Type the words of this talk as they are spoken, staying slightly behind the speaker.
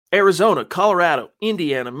Arizona, Colorado,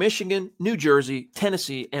 Indiana, Michigan, New Jersey,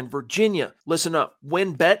 Tennessee, and Virginia. Listen up.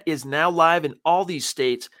 WynnBET is now live in all these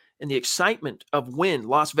states, and the excitement of Wynn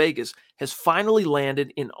Las Vegas has finally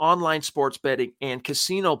landed in online sports betting and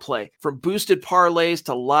casino play. From boosted parlays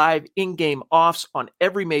to live in-game offs on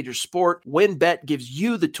every major sport, WynnBET gives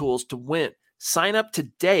you the tools to win. Sign up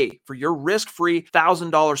today for your risk-free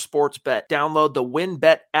 $1,000 sports bet. Download the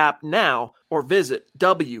WynnBET app now or visit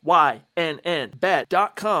wynnbet.com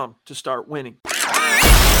to start winning.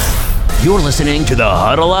 You're listening to the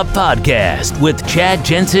Huddle Up Podcast with Chad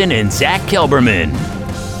Jensen and Zach Kelberman.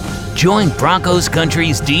 Join Broncos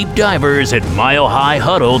Country's deep divers at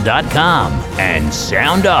milehighhuddle.com and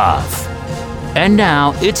sound off. And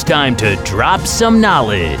now it's time to drop some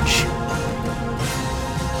knowledge.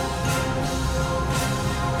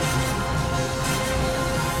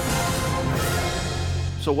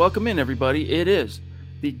 So welcome in, everybody. It is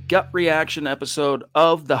the gut reaction episode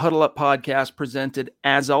of the Huddle Up Podcast, presented,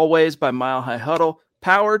 as always, by Mile High Huddle,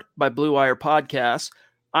 powered by Blue Wire Podcasts.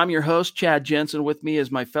 I'm your host, Chad Jensen. With me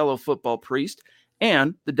is my fellow football priest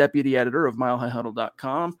and the deputy editor of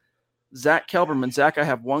milehighhuddle.com, Zach Kelberman. Zach, I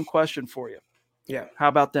have one question for you. Yeah. How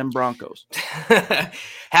about them Broncos?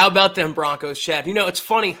 How about them Broncos, Chad? You know, it's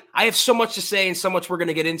funny. I have so much to say and so much we're going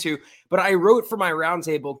to get into, but I wrote for my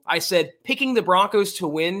roundtable, I said, picking the Broncos to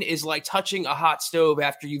win is like touching a hot stove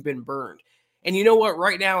after you've been burned. And you know what?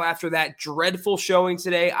 Right now, after that dreadful showing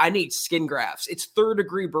today, I need skin grafts. It's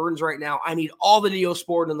third-degree burns right now. I need all the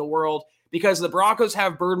Neosporin in the world, because the Broncos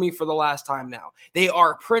have burned me for the last time now. They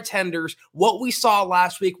are pretenders. What we saw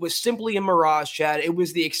last week was simply a mirage, Chad. It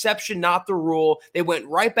was the exception, not the rule. They went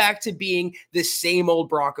right back to being the same old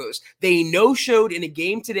Broncos. They no-showed in a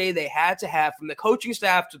game today they had to have, from the coaching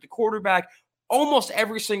staff to the quarterback, almost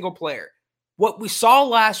every single player. What we saw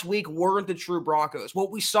last week weren't the true Broncos.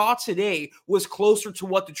 What we saw today was closer to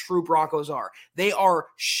what the true Broncos are. They are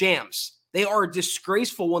shams. They are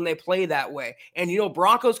disgraceful when they play that way. And, you know,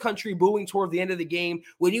 Broncos country booing toward the end of the game,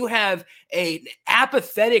 when you have an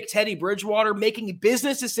apathetic Teddy Bridgewater making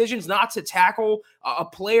business decisions not to tackle a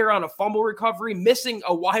player on a fumble recovery, missing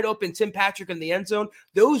a wide open Tim Patrick in the end zone,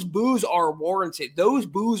 those boos are warranted. Those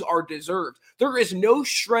boos are deserved. There is no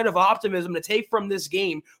shred of optimism to take from this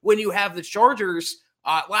game when you have the Chargers.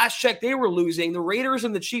 Last check, they were losing. The Raiders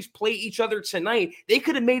and the Chiefs play each other tonight. They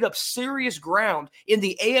could have made up serious ground in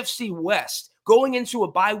the AFC West going into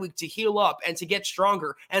a bye week to heal up and to get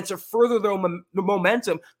stronger and to further their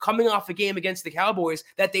momentum coming off a game against the Cowboys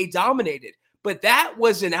that they dominated. But that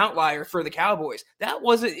was an outlier for the Cowboys. That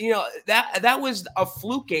wasn't, that was a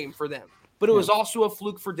fluke game for them. But it was also a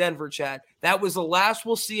fluke for Denver, Chad. That was the last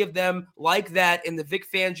we'll see of them like that in the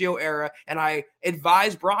Vic Fangio era. And I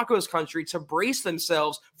advise Broncos country to brace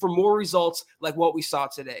themselves for more results like what we saw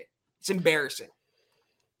today. It's embarrassing.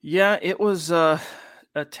 Yeah, it was a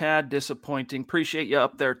tad disappointing. Appreciate you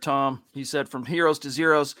up there, Tom. He said, from heroes to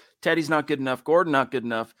zeros, Teddy's not good enough. Gordon not good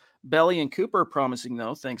enough. Belly and Cooper promising,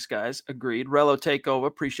 though. Thanks, guys. Agreed. Relo Takeover.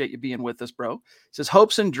 Appreciate you being with us, bro. Says,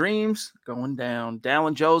 hopes and dreams going down.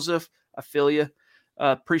 Dallin Joseph. I feel you.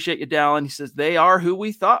 Appreciate you, Dallin. He says, they are who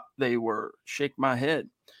we thought they were. Shake my head.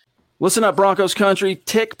 Listen up, Broncos country.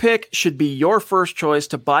 TickPick should be your first choice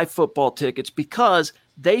to buy football tickets, because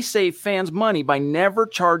they save fans money by never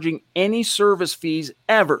charging any service fees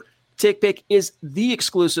ever. TickPick is the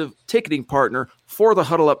exclusive ticketing partner for the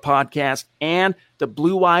Huddle Up Podcast and the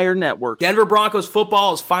Blue Wire Network. Denver Broncos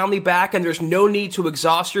football is finally back, and there's no need to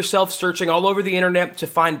exhaust yourself searching all over the internet to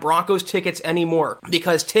find Broncos tickets anymore,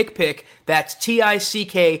 because TickPick, that's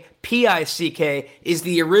TickPick, is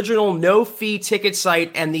the original no-fee ticket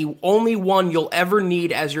site and the only one you'll ever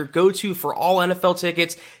need as your go-to for all NFL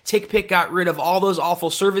tickets. TickPick got rid of all those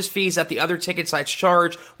awful service fees that the other ticket sites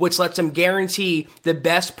charge, which lets them guarantee the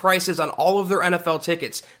best prices on all of their NFL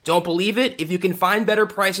tickets. Don't believe it? If you can find better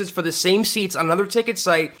prices for the same seats on another ticket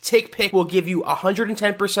site, TickPick will give you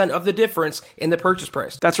 110% of the difference in the purchase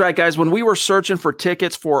price. That's right, guys. When we were searching for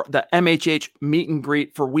tickets for the MHH meet and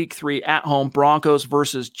greet for week 3 at home, Broncos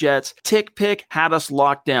versus Jets, TickPick had us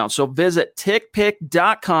locked down. So visit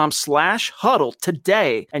tickpick.com/huddle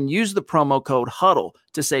today and use the promo code HUDDLE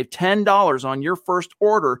to save $10 on your first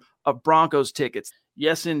order of Broncos tickets.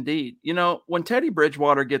 Yes, indeed. You know, when Teddy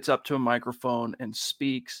Bridgewater gets up to a microphone and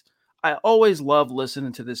speaks, I always love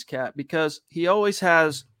listening to this cat, because he always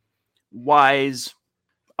has wise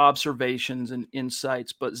observations and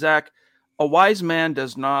insights. But Zach, a wise man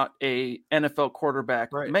does not a NFL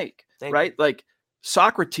quarterback make, right? Like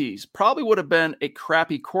Socrates probably would have been a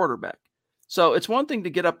crappy quarterback. So it's one thing to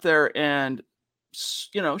get up there and,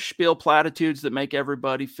 spiel platitudes that make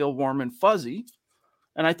everybody feel warm and fuzzy.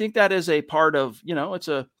 And I think that is a part of, it's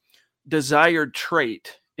a desired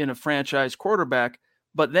trait in a franchise quarterback,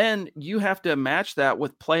 but then you have to match that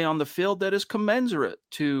with play on the field that is commensurate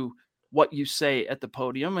to what you say at the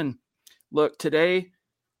podium. And look, today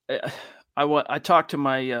I talked to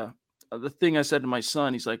my the thing I said to my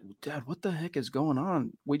son. He's like, Dad, what the heck is going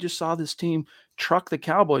on? We just saw this team truck the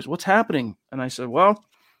Cowboys. What's happening? And I said, well,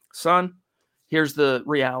 son, here's the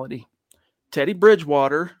reality. Teddy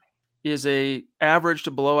Bridgewater is a average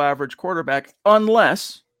to below average quarterback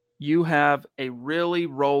unless you have a really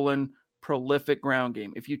rolling, prolific ground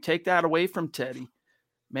game. If you take that away from Teddy,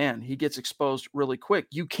 man, he gets exposed really quick.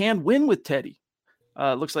 You can win with Teddy.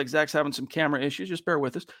 Looks like Zach's having some camera issues. Just bear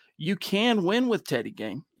with us. You can win with Teddy,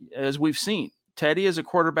 gang, as we've seen. Teddy is a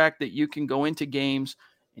quarterback that you can go into games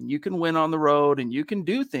and you can win on the road and you can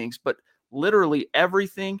do things, but literally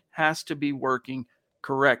everything has to be working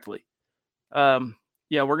correctly.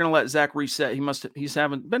 Yeah, we're going to let Zach reset. He's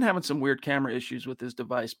been having some weird camera issues with his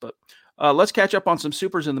device, but let's catch up on some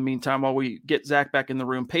supers in the meantime while we get Zach back in the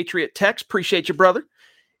room. Patriot Tex, appreciate you, brother.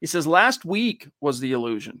 He says, last week was the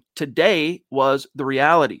illusion. Today was the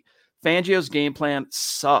reality. Fangio's game plan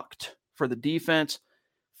sucked for the defense.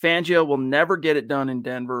 Fangio will never get it done in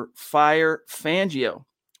Denver. Fire Fangio.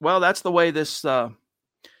 Well, that's the way this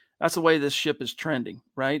ship is trending,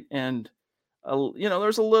 right? And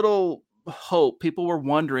there's a little hope. People were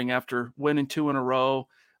wondering after winning 2 in a row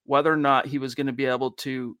whether or not he was going to be able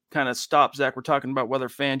to kind of stop Zach. We're talking about whether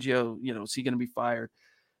Fangio, is he going to be fired?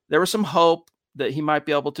 There was some hope that he might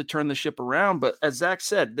be able to turn the ship around. But as Zach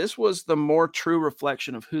said, this was the more true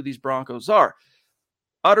reflection of who these Broncos are.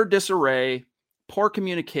 Utter disarray, poor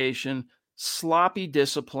communication, sloppy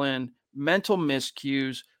discipline, mental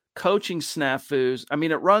miscues, coaching snafus. I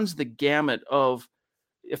mean, it runs the gamut of,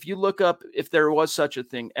 if you look up, if there was such a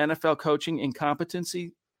thing, NFL coaching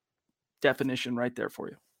incompetency, definition right there for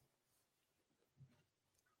you.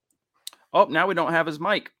 Oh, now we don't have his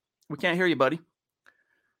mic. We can't hear you, buddy.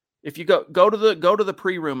 If you go to the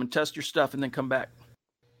pre-room and test your stuff and then come back.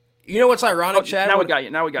 You know what's ironic, Chad? Now we got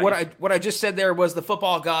you. What I just said there was the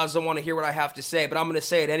football gods don't want to hear what I have to say, but I'm going to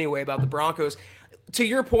say it anyway about the Broncos. To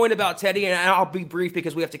your point about Teddy, and I'll be brief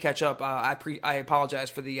because we have to catch up. I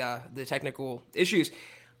apologize for the technical issues.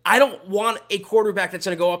 I don't want a quarterback that's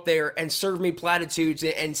going to go up there and serve me platitudes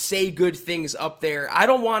and say good things up there. I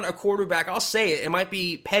don't want a quarterback, I'll say it might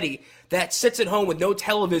be petty, that sits at home with no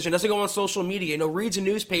television, doesn't go on social media, reads the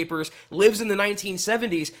newspapers, lives in the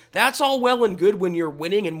 1970s. That's all well and good when you're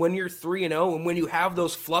winning and when you're 3-0 and when you have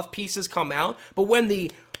those fluff pieces come out. But when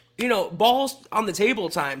the, ball's on the table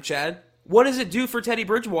time, Chad, what does it do for Teddy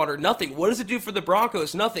Bridgewater? Nothing. What does it do for the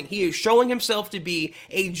Broncos? Nothing. He is showing himself to be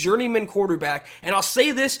a journeyman quarterback. And I'll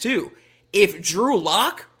say this too. If Drew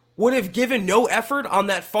Lock would have given no effort on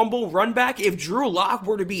that fumble run back, if Drew Lock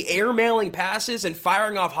were to be airmailing passes and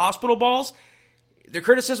firing off hospital balls, the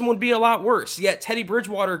criticism would be a lot worse. Yet Teddy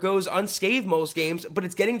Bridgewater goes unscathed most games, but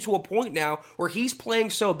it's getting to a point now where he's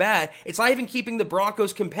playing so bad, it's not even keeping the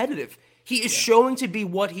Broncos competitive. He is showing to be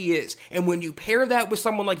what he is. And when you pair that with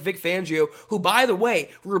someone like Vic Fangio, who, by the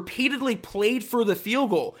way, repeatedly played for the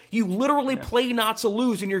field goal, you literally play not to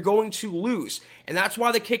lose, and you're going to lose. And that's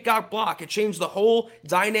why the kick got blocked. It changed the whole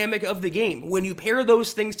dynamic of the game. When you pair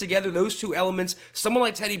those things together, those two elements, someone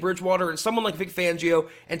like Teddy Bridgewater and someone like Vic Fangio,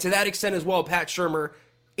 and to that extent as well, Pat Shurmur,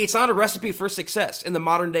 it's not a recipe for success in the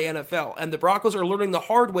modern-day NFL. And the Broncos are learning the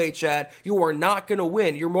hard way, Chad. You are not going to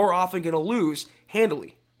win. You're more often going to lose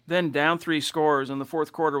handily. Then down 3 scores in the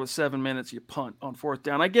fourth quarter with 7 minutes, you punt on 4th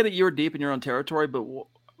down. I get it, you were deep in your own territory, but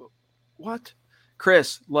what?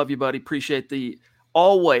 Chris, love you, buddy. Appreciate the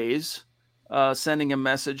always sending a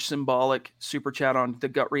message, symbolic super chat on the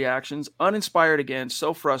gut reactions. Uninspired again,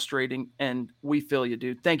 so frustrating, and we feel you,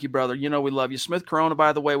 dude. Thank you, brother. We love you. Smith Corona,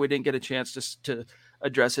 by the way, we didn't get a chance to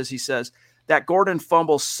address, as he says. That Gordon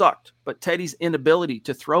fumble sucked, but Teddy's inability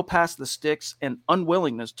to throw past the sticks and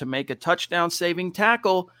unwillingness to make a touchdown-saving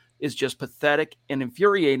tackle is just pathetic and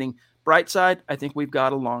infuriating. Bright side, I think we've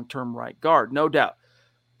got a long-term right guard, no doubt.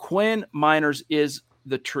 Quinn Miners is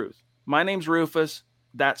the truth. My name's Rufus.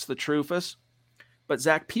 That's the Trufus. But,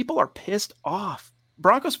 Zach, people are pissed off.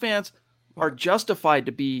 Broncos fans are justified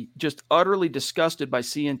to be just utterly disgusted by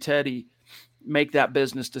seeing Teddy make that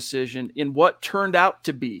business decision in what turned out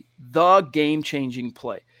to be the game-changing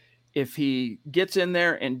play. If he gets in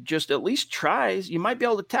there and just at least tries, you might be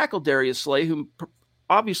able to tackle Darius Slay, who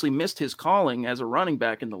obviously missed his calling as a running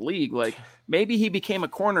back in the league. Like, maybe he became a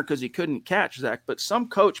corner because he couldn't catch, Zach, but some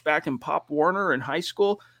coach back in Pop Warner in high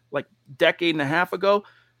school, like a decade and a half ago,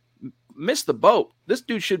 missed the boat. This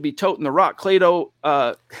dude should be toting the rock. Clado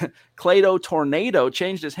Tornado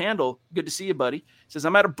changed his handle. Good to see you, buddy. says,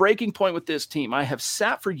 I'm at a breaking point with this team. I have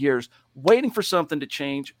sat for years waiting for something to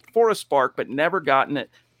change, for a spark, but never gotten it.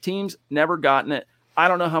 Teams never gotten it. I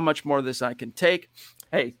don't know how much more of this I can take.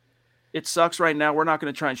 Hey, it sucks right now. We're not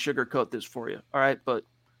going to try and sugarcoat this for you. All right. But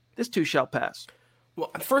this too shall pass. Well,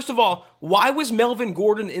 first of all, why was Melvin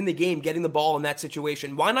Gordon in the game getting the ball in that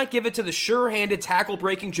situation? Why not give it to the sure-handed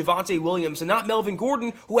tackle-breaking Javonte Williams and not Melvin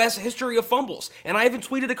Gordon, who has a history of fumbles? And I even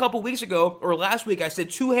tweeted a couple weeks ago, or last week, I said,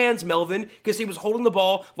 2 hands, Melvin, because he was holding the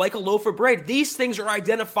ball like a loaf of bread. These things are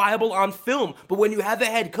identifiable on film, but when you have a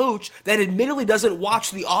head coach that admittedly doesn't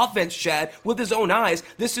watch the offense, Chad, with his own eyes,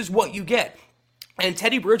 this is what you get. And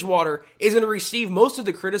Teddy Bridgewater is going to receive most of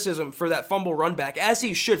the criticism for that fumble run back, as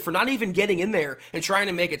he should, for not even getting in there and trying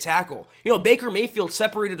to make a tackle. You know, Baker Mayfield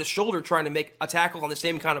separated a shoulder trying to make a tackle on the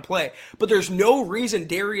same kind of play. But there's no reason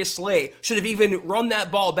Darius Slay should have even run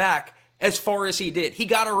that ball back as far as he did. He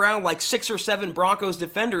got around like 6 or 7 Broncos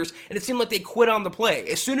defenders, and it seemed like they quit on the play.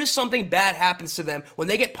 As soon as something bad happens to them, when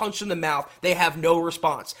they get punched in the mouth, they have no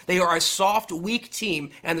response. They are a soft, weak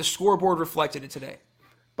team, and the scoreboard reflected it today.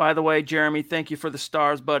 By the way, Jeremy, thank you for the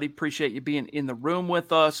stars, buddy. Appreciate you being in the room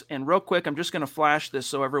with us. And real quick, I'm just going to flash this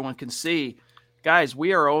so everyone can see. Guys,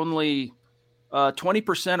 we are only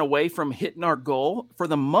 20% away from hitting our goal for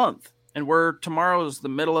the month. And tomorrow is the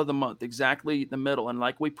middle of the month, exactly the middle. And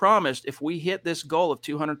like we promised, if we hit this goal of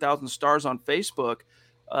 200,000 stars on Facebook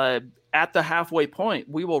at the halfway point,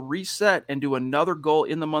 we will reset and do another goal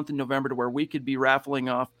in the month of November to where we could be raffling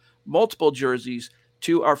off multiple jerseys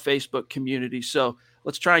to our Facebook community. So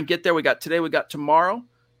let's try and get there. We got today, we got tomorrow.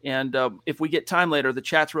 And if we get time later, the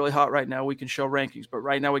chat's really hot right now. We can show rankings. But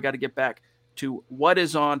right now we got to get back to what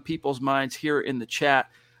is on people's minds here in the chat.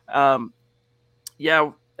 The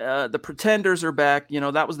pretenders are back. You know,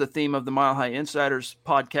 that was the theme of the Mile High Insiders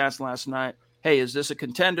podcast last night. Hey, is this a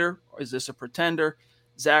contender or is this a pretender?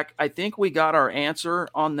 Zach, I think we got our answer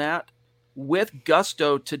on that with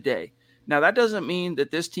gusto today. Now, that doesn't mean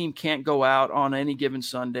that this team can't go out on any given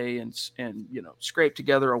Sunday and you know, scrape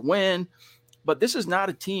together a win, but this is not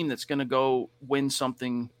a team that's going to go win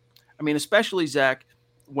something. I mean, especially, Zach,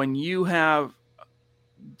 when you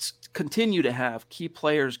continue to have key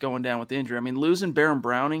players going down with injury. I mean, losing Baron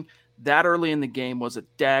Browning that early in the game was a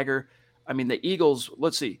dagger. I mean, the Eagles,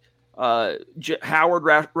 let's see,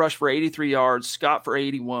 Howard rushed for 83 yards, Scott for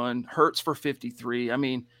 81, Hurts for 53. I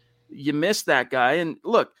mean, you missed that guy. And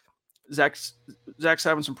look, Zach's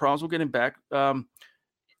having some problems. We'll get him back.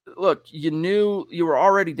 Look, you knew you were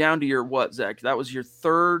already down to your what, Zach? That was your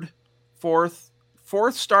fourth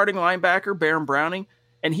starting linebacker, Baron Browning,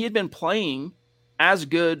 and he had been playing as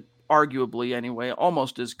good, arguably anyway,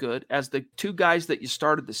 almost as good as the 2 guys that you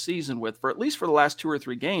started the season with for at least for the last 2 or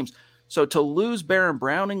 3 games. So to lose Baron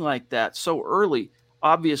Browning like that so early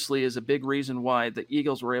obviously is a big reason why the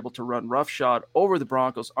Eagles were able to run roughshod over the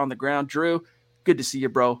Broncos on the ground. Drew, good to see you,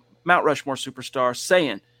 bro. Mount Rushmore superstar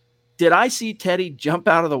saying, did I see Teddy jump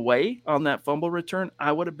out of the way on that fumble return?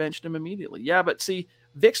 I would have benched him immediately. Yeah, but see,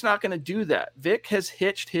 Vic's not going to do that. Vic has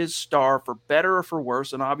hitched his star for better or for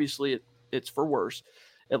worse, and obviously it's for worse.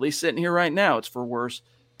 At least sitting here right now, it's for worse,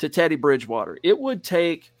 to Teddy Bridgewater. It would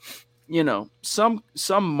take, you know, some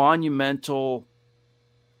monumental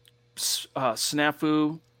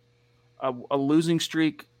snafu, a losing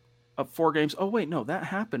streak of 4 games. Oh, wait, no, that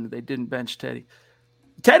happened. They didn't bench Teddy.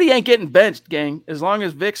 Teddy ain't getting benched, gang. As long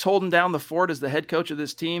as Vic's holding down the fort as the head coach of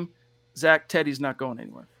this team, Zach, Teddy's not going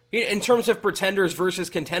anywhere. In terms of pretenders versus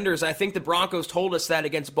contenders, I think the Broncos told us that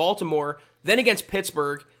against Baltimore, then against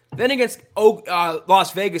Pittsburgh, then against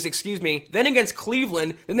Las Vegas, then against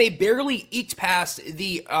Cleveland, then they barely eked past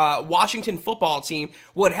the Washington football team.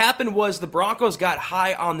 What happened was the Broncos got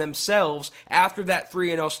high on themselves after that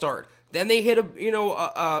 3-0 start. Then they hit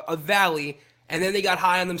a valley, and then they got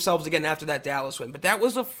high on themselves again after that Dallas win. But that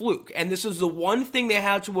was a fluke, and this is the one thing they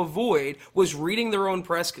had to avoid was reading their own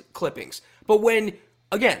press clippings. But when,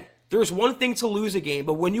 again, there's one thing to lose a game,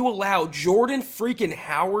 but when you allow Jordan freaking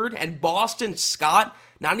Howard and Boston Scott,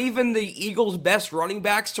 not even the Eagles' best running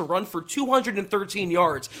backs, to run for 213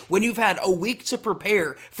 yards when you've had a week to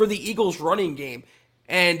prepare for the Eagles' running game.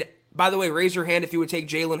 And, by the way, raise your hand if you would take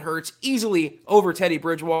Jalen Hurts easily over Teddy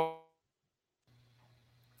Bridgewater,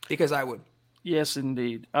 because I would. Yes,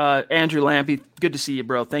 indeed. Andrew Lampy, good to see you,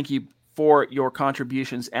 bro. Thank you for your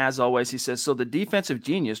contributions, as always. He says, so the defensive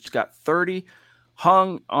genius got 30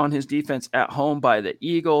 hung on his defense at home by the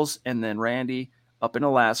Eagles, and then Randy up in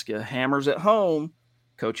Alaska hammers at home.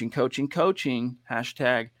 Coaching.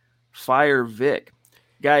 Hashtag fire Vic.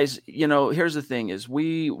 Guys, you know, here's the thing is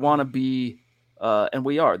we want to be, and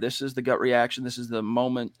we are. This is the gut reaction. This is the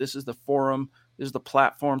moment. This is the forum. This is the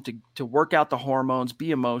platform to work out the hormones,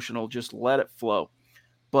 be emotional, just let it flow.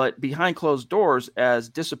 But behind closed doors, as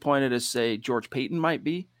disappointed as, say, George Payton might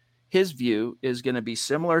be, his view is going to be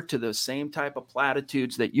similar to the same type of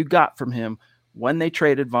platitudes that you got from him when they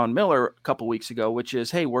traded Von Miller a couple weeks ago, which is,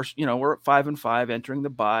 hey, we're at 5-5 entering the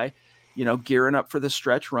bye, gearing up for the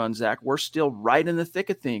stretch run, Zach. We're still right in the thick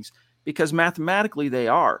of things because mathematically they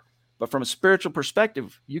are. But from a spiritual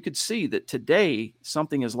perspective, you could see that today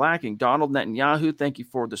something is lacking. Donald Netanyahu, thank you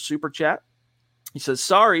for the super chat. He says,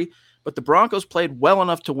 sorry, but the Broncos played well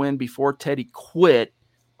enough to win before Teddy quit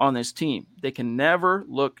on this team. They can never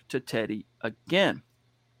look to Teddy again.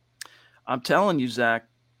 I'm telling you, Zach,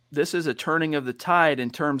 this is a turning of the tide in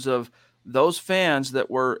terms of those fans that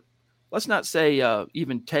were, let's not say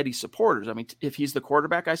even Teddy supporters. I mean, if he's the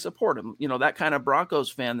quarterback, I support him. That kind of Broncos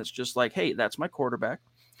fan that's just like, hey, that's my quarterback.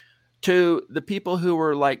 To the people who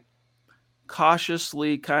were like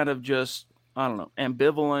cautiously kind of just, I don't know,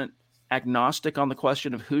 ambivalent, agnostic on the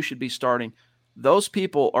question of who should be starting. Those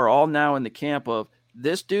people are all now in the camp of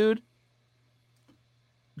this dude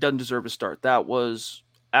doesn't deserve to start. That was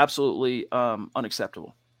absolutely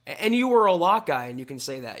unacceptable. And you were a lock guy, and you can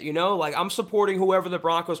say that, like I'm supporting whoever the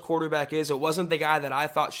Broncos quarterback is. It wasn't the guy that I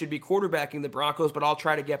thought should be quarterbacking the Broncos, but I'll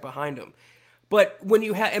try to get behind him. But when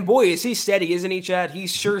you have, and boy, is he steady, isn't he, Chad?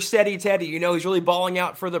 He's sure steady, Teddy. He's really balling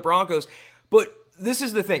out for the Broncos. But this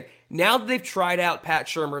is the thing. Now that they've tried out Pat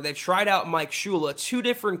Shurmur, they've tried out Mike Shula, two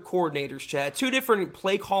different coordinators, Chad, two different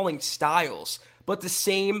play calling styles, but the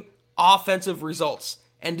same offensive results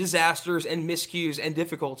and disasters and miscues and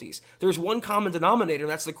difficulties. There's one common denominator,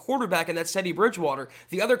 and that's the quarterback, and that's Teddy Bridgewater.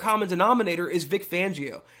 The other common denominator is Vic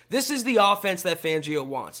Fangio. This is the offense that Fangio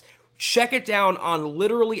wants. Check it down on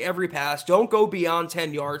literally every pass. Don't go beyond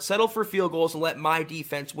 10 yards. Settle for field goals and let my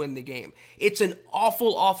defense win the game. It's an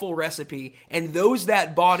awful, awful recipe, and those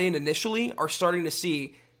that bought in initially are starting to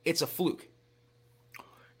see it's a fluke.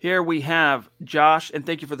 Here we have Josh, and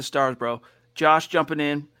thank you for the stars, bro. Josh jumping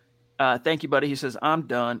in. Thank you, buddy. He says, I'm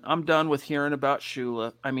done. I'm done with hearing about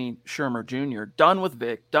Shurmur Jr., done with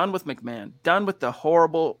Vic, done with McMahon, done with the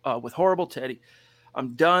horrible Teddy.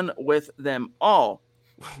 I'm done with them all.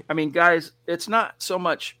 I mean, guys, it's not so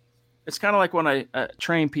much. It's kind of like when I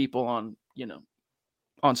train people on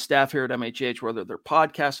staff here at MHH, whether they're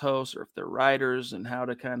podcast hosts or if they're writers, and how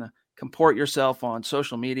to kind of comport yourself on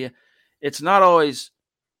social media. It's not always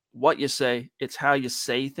what you say, it's how you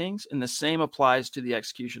say things. And the same applies to the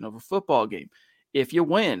execution of a football game. If you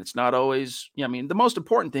win, it's not always, the most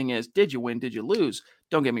important thing is, did you win? Did you lose?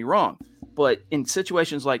 Don't get me wrong. But in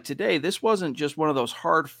situations like today, this wasn't just one of those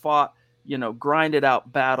hard fought, grinded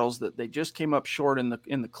out battles that they just came up short in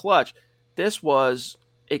the clutch. This was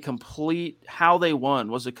how they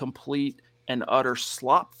won was a complete and utter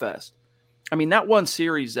slop fest. I mean, that one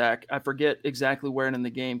series, Zach, I forget exactly where in the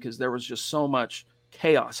game because there was just so much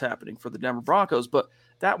chaos happening for the Denver Broncos. But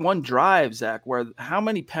that one drive, Zach, where how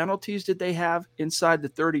many penalties did they have inside the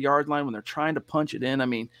 30-yard line when they're trying to punch it in? I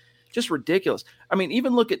mean, just ridiculous. I mean,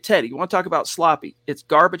 even look at Teddy. You want to talk about sloppy? It's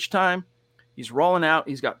garbage time. He's rolling out.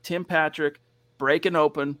 He's got Tim Patrick breaking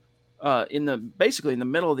open basically in the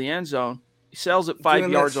middle of the end zone. He sells it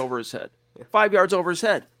 5 yards over his head. 5 yards over his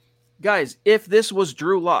head. Guys, if this was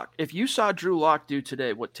Drew Lock, if you saw Drew Lock do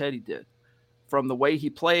today what Teddy did, from the way he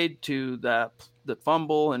played to the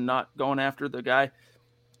fumble and not going after the guy,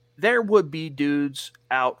 there would be dudes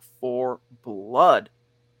out for blood.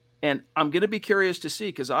 And I'm going to be curious to see,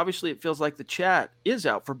 because obviously it feels like the chat is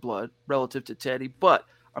out for blood relative to Teddy, but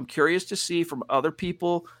I'm curious to see from other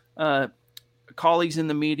people, colleagues in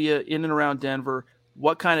the media in and around Denver,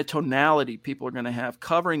 what kind of tonality people are going to have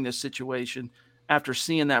covering this situation after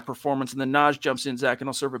seeing that performance. And then Naj jumps in, Zach, and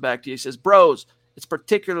I'll serve it back to you. He says, bros, it's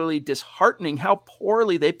particularly disheartening how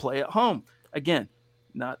poorly they play at home. Again,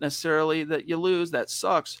 not necessarily that you lose. That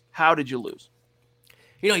sucks. How did you lose?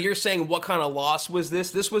 You're saying what kind of loss was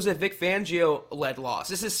this? This was a Vic Fangio-led loss.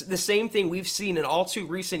 This is the same thing we've seen in all too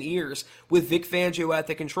recent years with Vic Fangio at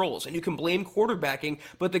the controls. And you can blame quarterbacking,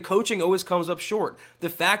 but the coaching always comes up short. The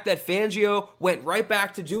fact that Fangio went right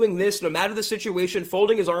back to doing this, no matter the situation,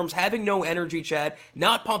 folding his arms, having no energy, Chad,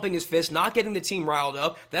 not pumping his fist, not getting the team riled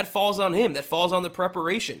up, that falls on him. That falls on the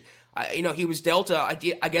preparation. He was dealt, a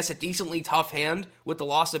decently tough hand with the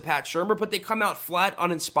loss of Pat Shurmur, but they come out flat,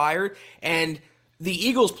 uninspired, and the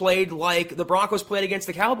Eagles played like the Broncos played against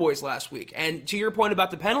the Cowboys last week. And to your point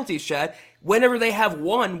about the penalties, Chad, whenever they have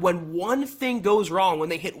when one thing goes wrong, when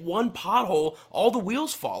they hit one pothole, all the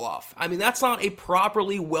wheels fall off. I mean, that's not a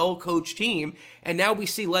properly well-coached team. And now we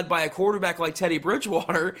see led by a quarterback like Teddy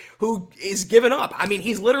Bridgewater, who is giving up. I mean,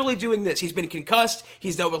 he's literally doing this. He's been concussed.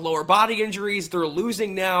 He's dealt with lower body injuries. They're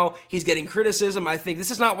losing now. He's getting criticism. I think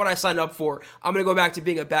this is not what I signed up for. I'm going to go back to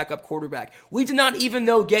being a backup quarterback. We did not even,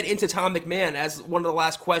 though, get into Tom McMahon as one of the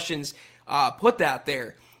last questions put that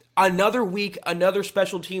there. Another week, another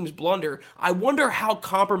special teams blunder. I wonder how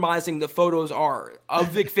compromising the photos are of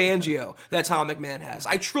Vic Fangio that Tom McMahon has.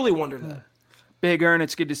 I truly wonder that. Big Earn,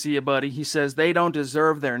 it's good to see you, buddy. He says they don't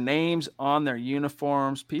deserve their names on their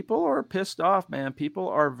uniforms. People are pissed off, man. People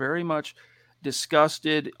are very much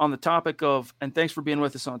disgusted on the topic of, and thanks for being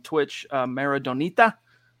with us on Twitch, Maradonita.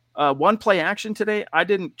 One play action today. I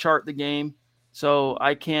didn't chart the game, so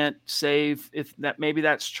I can't say if that maybe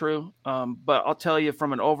that's true. But I'll tell you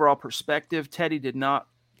from an overall perspective, Teddy did not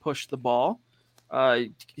push the ball.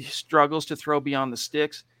 He struggles to throw beyond the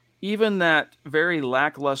sticks. Even that very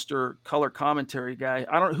lackluster color commentary guy,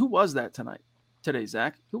 I don't know, who was that today,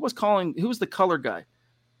 Zach? Who was the color guy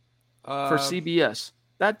for CBS?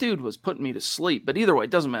 That dude was putting me to sleep. But either way,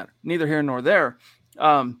 it doesn't matter. Neither here nor there.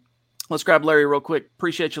 Let's grab Larry real quick.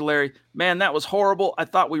 Appreciate you, Larry. Man, that was horrible. I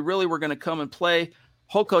thought we really were going to come and play.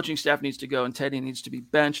 Whole coaching staff needs to go, and Teddy needs to be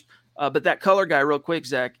benched. But that color guy, real quick,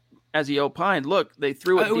 Zach, as he opined, look, they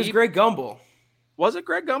threw it. It was Greg Gumbel. Was it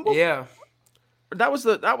Greg Gumbel? Yeah. That was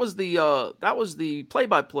the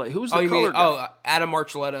play-by-play. Who's the color guy? Adam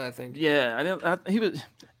Archuleta, I think. Yeah, he was.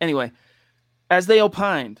 Anyway, as they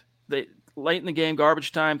opined, late in the game,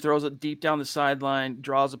 garbage time, throws it deep down the sideline,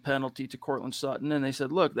 draws a penalty to Cortland Sutton, and they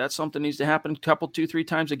said, look, that's something needs to happen 2-3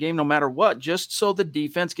 times a game, no matter what, just so the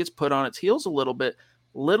defense gets put on its heels a little bit.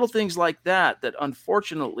 Little things like that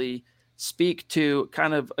unfortunately speak to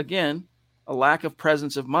kind of, again, a lack of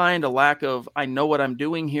presence of mind, a lack of I know what I'm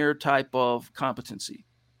doing here type of competency.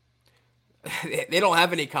 They don't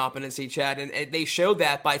have any competency, Chad, and they showed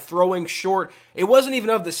that by throwing short. It wasn't even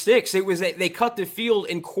of the sticks. It was they cut the field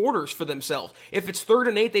in quarters for themselves. If it's 3rd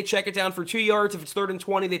and 8, they check it down for 2 yards. If it's 3rd and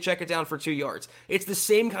 20, they check it down for 2 yards. It's the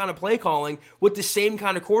same kind of play calling with the same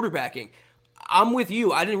kind of quarterbacking. I'm with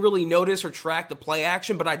you. I didn't really notice or track the play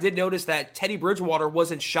action, but I did notice that Teddy Bridgewater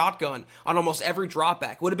was in shotgun on almost every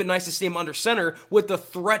dropback. Would have been nice to see him under center with the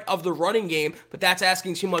threat of the running game, but that's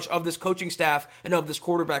asking too much of this coaching staff and of this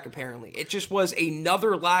quarterback, apparently. It just was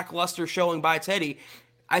another lackluster showing by Teddy.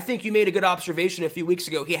 I think you made a good observation a few weeks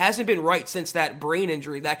ago. He hasn't been right since that brain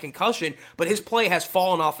injury, that concussion, but his play has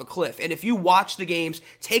fallen off a cliff. And if you watch the games,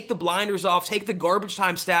 take the blinders off, take the garbage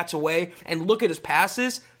time stats away, and look at his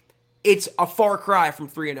passes, it's a far cry from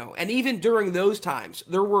 3-0. And even during those times,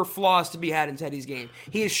 there were flaws to be had in Teddy's game.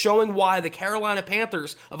 He is showing why the Carolina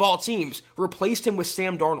Panthers, of all teams, replaced him with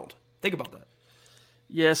Sam Darnold. Think about that.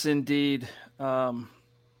 Yes, indeed. I'm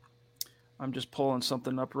just pulling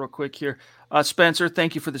something up real quick here. Spencer,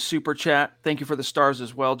 thank you for the super chat. Thank you for the stars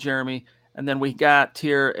as well, Jeremy. And then we got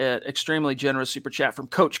here an extremely generous super chat from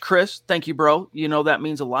Coach Chris. Thank you, bro. You know that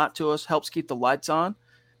means a lot to us. Helps keep the lights on.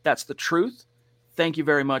 That's the truth. Thank you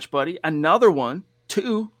very much, buddy. Another one,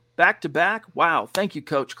 2 back-to-back. Wow. Thank you,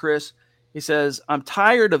 Coach Chris. He says, I'm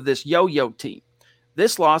tired of this yo-yo team.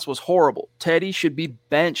 This loss was horrible. Teddy should be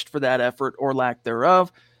benched for that effort or lack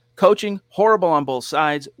thereof. Coaching, horrible on both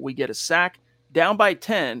sides. We get a sack, down by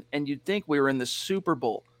 10, and you'd think we were in the Super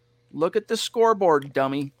Bowl. Look at the scoreboard,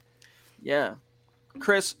 dummy. Yeah.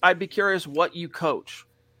 Chris, I'd be curious what you coach.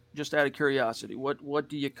 Just out of curiosity. What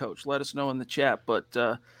do you coach? Let us know in the chat.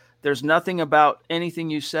 But there's nothing about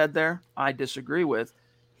anything you said there I disagree with.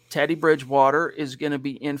 Teddy Bridgewater is going to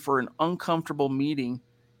be in for an uncomfortable meeting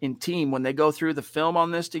in team. When they go through the film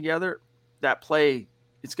on this together, that play,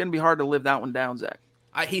 it's going to be hard to live that one down, Zach.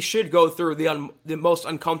 He should go through the most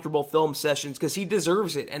uncomfortable film sessions because he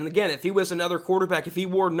deserves it. And again, if he was another quarterback, if he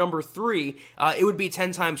wore number 3, it would be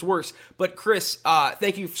 10 times worse. But Chris,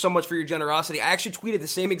 thank you so much for your generosity. I actually tweeted the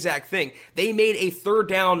same exact thing. They made a 3rd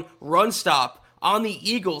down run stop on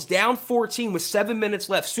the Eagles, down 14 with 7 minutes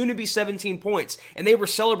left, soon to be 17 points, and they were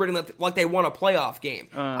celebrating like they won a playoff game.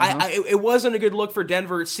 It wasn't a good look for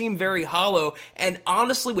Denver. It seemed very hollow, and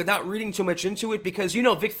honestly, without reading too much into it, because you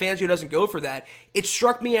know Vic Fangio doesn't go for that, it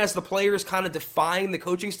struck me as the players kind of defying the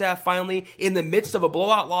coaching staff finally in the midst of a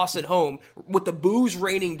blowout loss at home, with the boos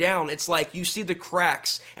raining down. It's like you see the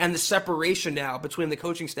cracks and the separation now between the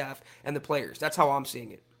coaching staff and the players. That's how I'm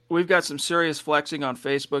seeing it. We've got some serious flexing on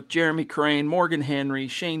Facebook. Jeremy Crane, Morgan Henry,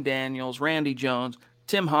 Shane Daniels, Randy Jones,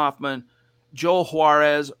 Tim Hoffman, Joel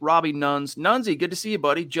Juarez, Robbie Nunzi, good to see you,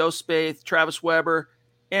 buddy. Joe Spaeth, Travis Weber,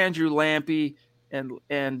 Andrew Lampy,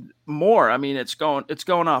 and more. I mean, it's going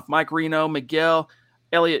off. Mike Reno, Miguel,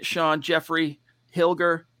 Elliot Shawn, Jeffrey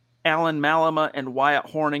Hilger, Alan Malama, and Wyatt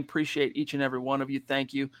Horning. Appreciate each and every one of you.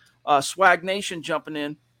 Thank you. Swag Nation jumping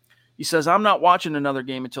in. He says, I'm not watching another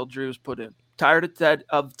game until Drew's put in. Tired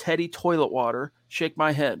of Teddy toilet water. Shake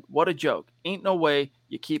my head. What a joke. Ain't no way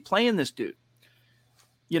you keep playing this dude.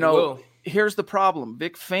 You know, here's the problem.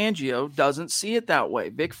 Vic Fangio doesn't see it that way.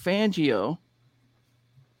 Vic Fangio,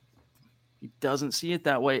 he doesn't see it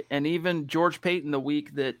that way. And even George Payton, the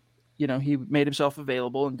week that, you know, he made himself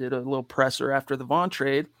available and did a little presser after the Vaughn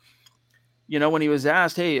trade, you know, when he was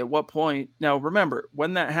asked, hey, at what point? Now, remember,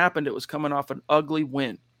 when that happened, it was coming off an ugly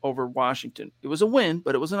win over Washington. It was a win,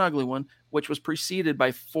 but it was an ugly one, which was preceded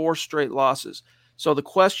by 4 straight losses. So the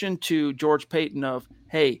question to George Payton of,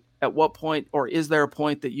 hey, at what point, or is there a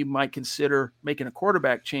point that you might consider making a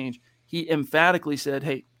quarterback change? He emphatically said,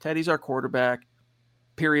 hey, Teddy's our quarterback,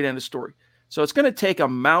 period, end of story. So it's going to take a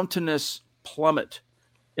mountainous plummet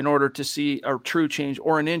in order to see a true change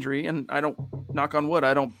or an injury. And I don't, knock on wood,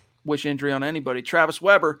 I don't wish injury on anybody. Travis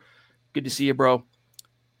Weber, good to see you, bro.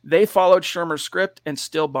 They followed Shermer's script and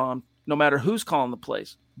still bombed, no matter who's calling the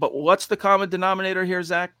plays. But what's the common denominator here,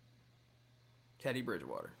 Zach? Teddy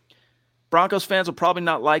Bridgewater. Broncos fans will probably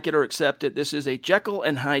not like it or accept it. This is a Jekyll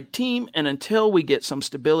and Hyde team, and until we get some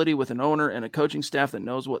stability with an owner and a coaching staff that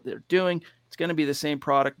knows what they're doing, it's going to be the same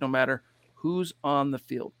product no matter who's on the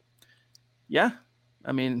field. Yeah,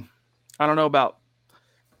 I mean, I don't know about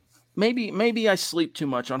maybe I sleep too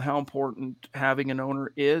much on how important having an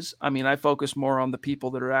owner is. I mean, I focus more on the people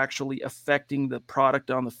that are actually affecting the product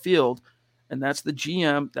on the field, and that's the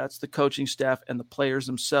GM, that's the coaching staff, and the players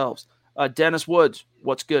themselves. Dennis Woods,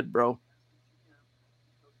 what's good, bro?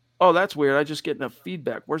 Oh, that's weird. I just getting a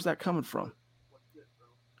feedback. Where's that coming from?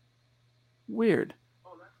 Weird.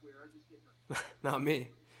 Not me.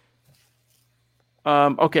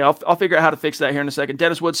 Okay, I'll figure out how to fix that here in a second.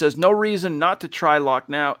 Dennis Wood says, no reason not to try lock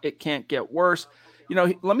now. It can't get worse. You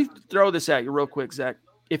know, let me throw this at you real quick, Zach.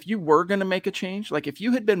 If you were going to make a change, like if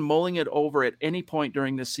you had been mulling it over at any point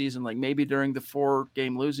during this season, like maybe during the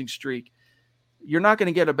 4-game losing streak, you're not going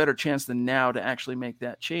to get a better chance than now to actually make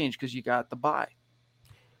that change because you got the bye.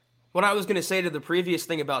 What I was going to say to the previous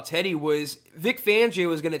thing about Teddy was Vic Fangio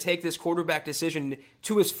was going to take this quarterback decision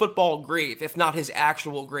to his football grave, if not his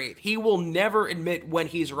actual grave. He will never admit when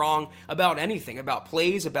he's wrong about anything, about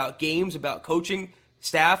plays, about games, about coaching,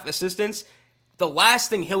 staff, assistants. The last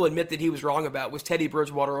thing he'll admit that he was wrong about was Teddy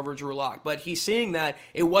Bridgewater over Drew Lock. But he's seeing that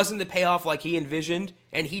it wasn't the payoff like he envisioned,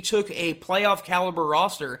 and he took a playoff caliber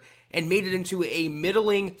roster and made it into a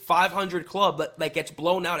middling 500 club that gets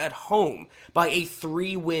blown out at home by a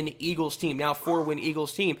 3-win Eagles team, now 4-win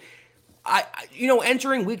Eagles team.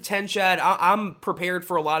 Entering week 10, Chad, I'm prepared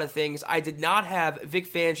for a lot of things. I did not have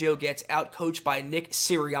Vic Fangio gets outcoached by Nick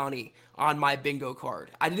Sirianni on my bingo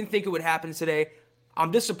card. I didn't think it would happen today.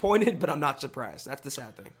 I'm disappointed, but I'm not surprised. That's the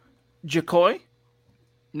sad thing. Jacoy,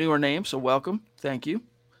 newer name, so welcome. Thank you.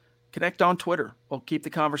 Connect on Twitter. We'll keep the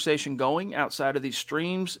conversation going outside of these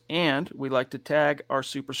streams, and we like to tag our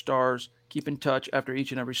superstars. Keep in touch after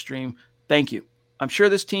each and every stream. Thank you. I'm sure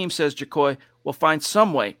this team, says Jacoy, will find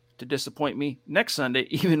some way to disappoint me next Sunday,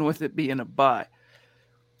 even with it being a bye.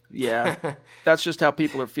 Yeah, that's just how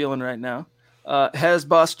people are feeling right now. Hez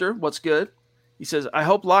Buster, what's good? He says, I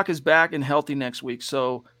hope Locke is back and healthy next week,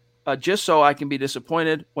 so just so I can be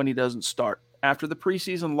disappointed when he doesn't start. After the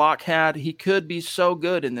preseason Locke had, he could be so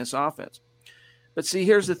good in this offense. But see,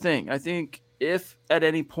 here's the thing. I think if at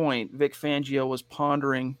any point Vic Fangio was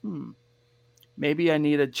pondering, maybe I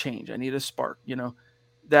need a change, I need a spark,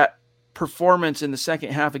 that performance in the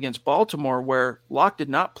second half against Baltimore where Locke did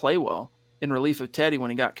not play well in relief of Teddy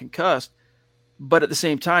when he got concussed, but at the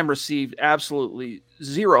same time received absolutely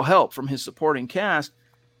zero help from his supporting cast.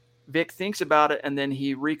 Vic thinks about it, and then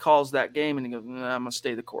he recalls that game, and he goes, I'm going to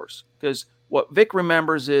stay the course. Because what Vic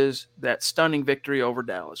remembers is that stunning victory over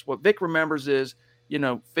Dallas. What Vic remembers is,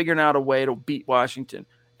 figuring out a way to beat Washington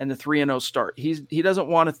and the 3-0 start. He doesn't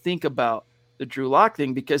want to think about the Drew Lock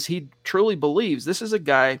thing because he truly believes this is a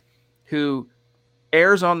guy who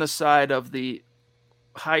errs on the side of the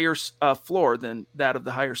higher floor than that of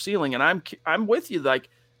the higher ceiling. And I'm with you. Like,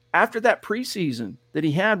 after that preseason that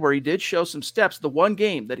he had where he did show some steps, the one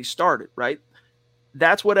game that he started, right?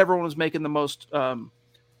 That's what everyone was making the most,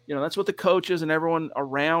 that's what the coaches and everyone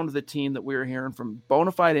around the team that we were hearing from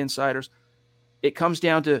bona fide insiders. It comes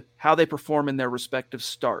down to how they perform in their respective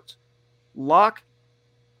starts. Locke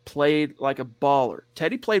played like a baller.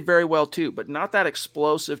 Teddy played very well too, but not that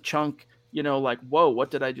explosive chunk like, whoa,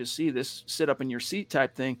 what did I just see? This sit up in your seat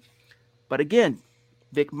type thing. But again,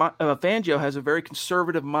 Vic Fangio has a very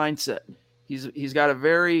conservative mindset. He's got a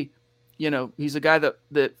very, he's a guy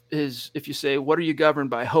that is, if you say, what are you governed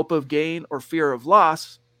by, hope of gain or fear of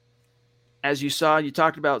loss? As you saw, you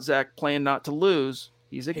talked about Zach playing not to lose.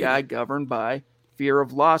 He's a guy governed by fear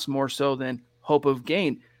of loss more so than hope of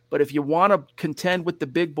gain. But if you want to contend with the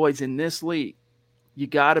big boys in this league, you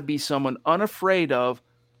got to be someone unafraid of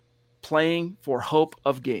playing for hope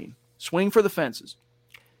of gain. Swing for the fences.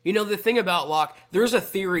 The thing about Locke, there's a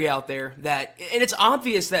theory out there that, and it's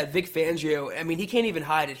obvious that Vic Fangio, he can't even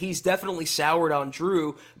hide it. He's definitely soured on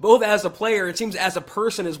Drew, both as a player, it seems as a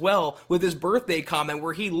person as well, with his birthday comment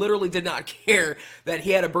where he literally did not care that he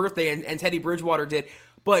had a birthday and Teddy Bridgewater did.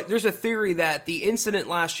 But there's a theory that the incident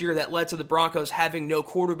last year that led to the Broncos having no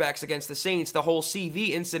quarterbacks against the Saints, the whole CV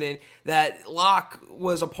incident that Locke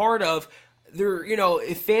was a part of,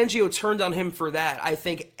 if Fangio turned on him for that, I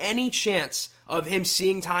think any chance of him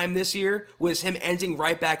seeing time this year was him ending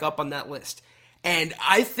right back up on that list. And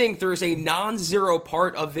I think there's a non-zero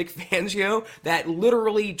part of Vic Fangio that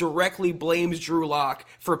literally directly blames Drew Lock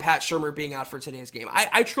for Pat Shurmur being out for today's game.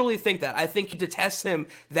 I truly think that. I think he detests him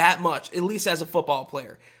that much, at least as a football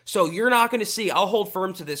player. So you're not going to see, I'll hold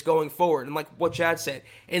firm to this going forward, and like what Chad said,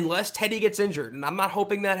 unless Teddy gets injured, and I'm not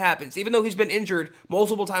hoping that happens, even though he's been injured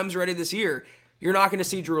multiple times already this year, you're not going to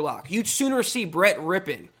see Drew Lock. You'd sooner see Brett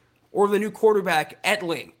Rippon or the new quarterback,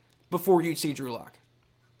 Etling, before you'd see Drew Lock.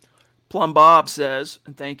 Plum Bob says,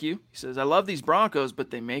 and thank you, he says, I love these Broncos, but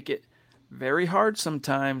they make it very hard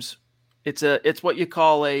sometimes. It's what you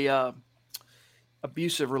call a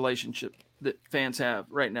abusive relationship that fans have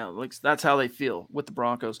right now. Like, that's how they feel with the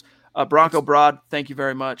Broncos. Bronco Broad, thank you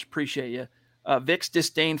very much. Appreciate you. Vic's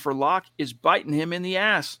disdain for Locke is biting him in the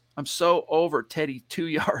ass. I'm so over Teddy 2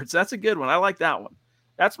 yards. That's a good one. I like that one.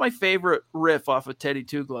 That's my favorite riff off of Teddy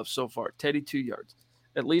Two Gloves so far. Teddy 2 yards.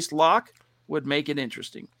 At least Locke would make it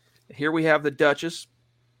interesting. Here we have the Duchess.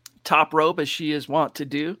 Top rope, as she is wont to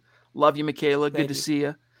do. Love you, Michaela. Good to see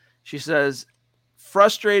you. She says,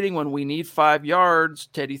 frustrating when we need 5 yards.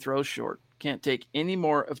 Teddy throws short. Can't take any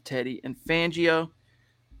more of Teddy and Fangio,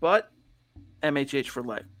 but MHH for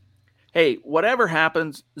life. Hey, whatever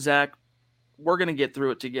happens, Zach, we're going to get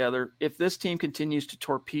through it together. If this team continues to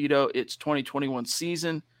torpedo its 2021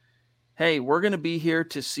 season, hey, we're going to be here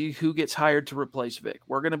to see who gets hired to replace Vic.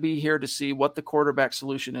 We're going to be here to see what the quarterback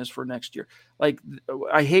solution is for next year. Like,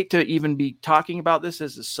 I hate to even be talking about this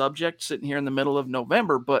as a subject sitting here in the middle of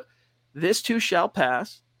November, but this too shall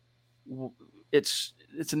pass. It's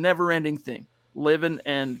a never-ending thing, living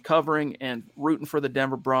and covering and rooting for the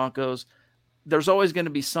Denver Broncos. There's always going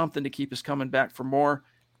to be something to keep us coming back for more.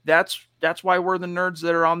 That's why we're the nerds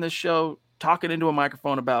that are on this show talking into a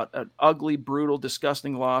microphone about an ugly, brutal,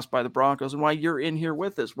 disgusting loss by the Broncos, and why you're in here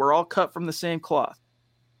with us. We're all cut from the same cloth.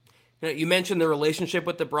 You mentioned the relationship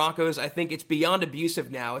with the Broncos. I think it's beyond abusive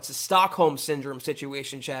now. It's a Stockholm Syndrome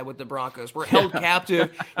situation, Chad, with the Broncos. We're held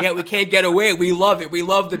captive, yet we can't get away. We love it. We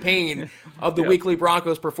love the pain of the weekly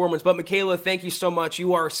Broncos performance. But, Michaela, thank you so much.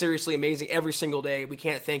 You are seriously amazing every single day. We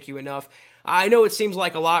can't thank you enough. I know it seems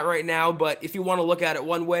like a lot right now, but if you want to look at it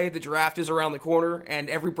one way, the draft is around the corner, and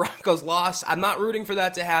every Broncos loss, I'm not rooting for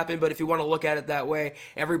that to happen, but if you want to look at it that way,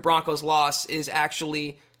 every Broncos loss is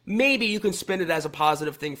actually, maybe you can spin it as a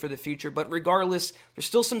positive thing for the future, but regardless, there's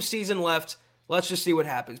still some season left. Let's just see what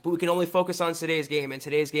happens. But we can only focus on today's game, and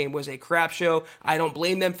today's game was a crap show. I don't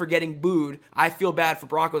blame them for getting booed. I feel bad for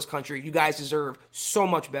Broncos country. You guys deserve so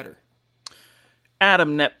much better.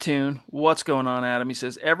 Adam Neptune, what's going on, Adam? He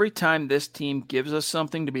says, every time this team gives us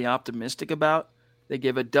something to be optimistic about, they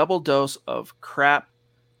give a double dose of crap.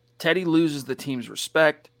 Teddy loses the team's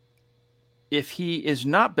respect. If he is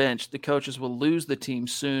not benched, the coaches will lose the team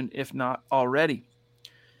soon, if not already.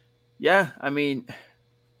 Yeah, I mean,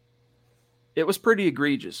 it was pretty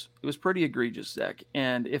egregious. It was pretty egregious, Zach.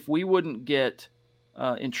 And if we wouldn't get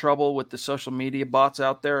in trouble with the social media bots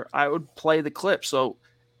out there, I would play the clip so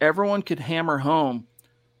everyone could hammer home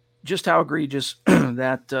just how egregious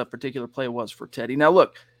that particular play was for Teddy. Now,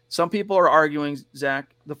 look, some people are arguing,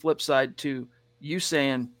 Zach, the flip side to you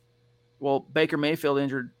saying, well, Baker Mayfield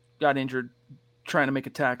got injured trying to make a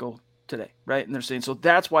tackle today, right? And they're saying, so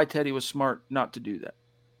that's why Teddy was smart not to do that.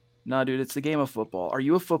 No, dude, it's the game of football. Are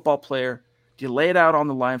you a football player? Do you lay it out on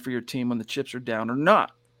the line for your team when the chips are down or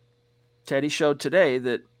not? Teddy showed today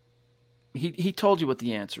that he told you what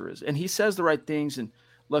the answer is, and he says the right things, and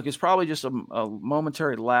look, it's probably just a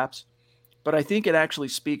momentary lapse, but I think it actually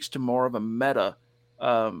speaks to more of a meta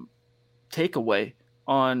takeaway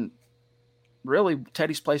on really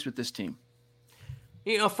Teddy's place with this team.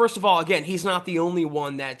 First of all, again, he's not the only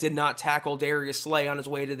one that did not tackle Darius Slay on his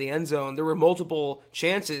way to the end zone. There were multiple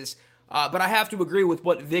chances. But I have to agree with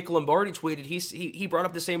what Vic Lombardi tweeted. He brought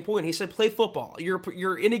up the same point. He said, play football.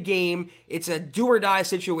 You're in a game. It's a do or die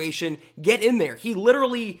situation. Get in there. He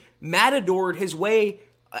literally matadored his way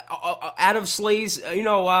out of Slay's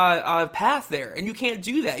path there, and you can't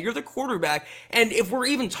do that. You're the quarterback. And if we're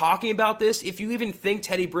even talking about this, if you even think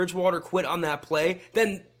Teddy Bridgewater quit on that play,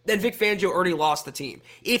 then Vic Fangio already lost the team.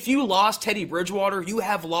 If you lost Teddy Bridgewater, you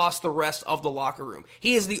have lost the rest of the locker room.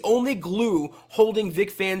 He is the only glue holding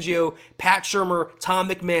Vic Fangio, Pat Shurmur, Tom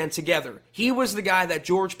McMahon together. He was the guy that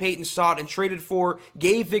George Paton sought and traded for,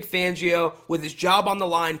 gave Vic Fangio with his job on the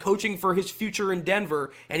line, coaching for his future in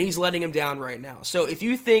Denver, and he's letting him down right now. So if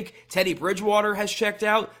you think Teddy Bridgewater has checked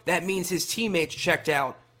out, that means his teammates checked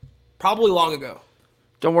out probably long ago.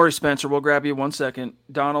 Don't worry, Spencer. We'll grab you 1 second.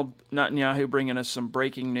 Donald Netanyahu bringing us some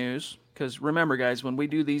breaking news. Because remember, guys, when we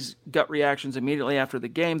do these gut reactions immediately after the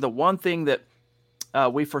game, the one thing that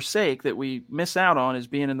we forsake, that we miss out on, is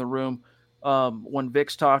being in the room when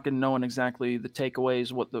Vic's talking, knowing exactly the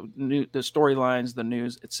takeaways, what the storylines, the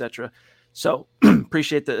news, etc. So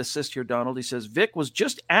appreciate the assist here, Donald. He says, Vic was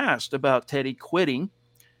just asked about Teddy quitting.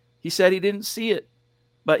 He said he didn't see it,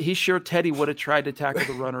 but he's sure Teddy would have tried to tackle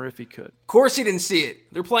the runner if he could. Of course he didn't see it.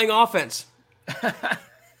 They're playing offense. This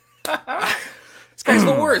guy's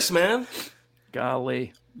the worst, man.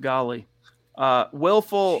 Golly.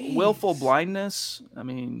 Willful blindness. I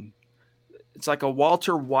mean, it's like a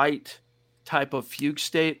Walter White type of fugue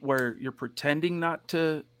state where you're pretending not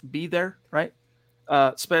to be there, right?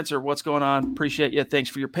 Spencer, what's going on? Appreciate you.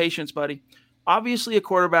 Thanks for your patience, buddy. Obviously, a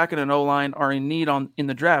quarterback and an O-line are in need in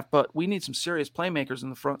the draft, but we need some serious playmakers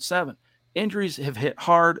in the front seven. Injuries have hit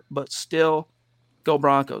hard, but still, go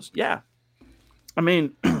Broncos. Yeah. I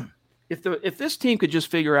mean, if this team could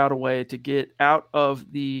just figure out a way to get out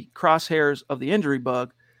of the crosshairs of the injury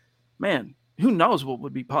bug, man, who knows what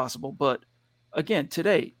would be possible. But again,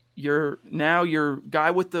 today, your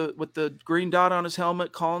guy with the green dot on his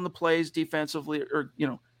helmet calling the plays defensively, or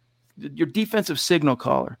your defensive signal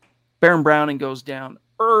caller. Baron Browning goes down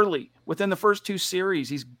early within the first two series.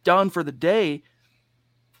 He's done for the day.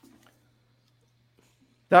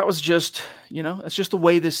 That was just, that's just the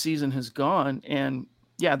way this season has gone. And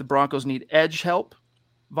yeah, the Broncos need edge help.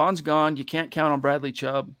 Vaughn's gone. You can't count on Bradley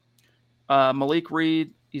Chubb. Malik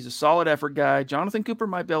Reed, he's a solid effort guy. Jonathan Cooper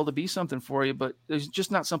might be able to be something for you, but there's just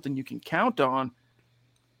not something you can count on.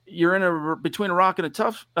 You're between a rock and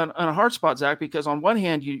a hard spot, Zach, because on one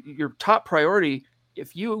hand, your top priority,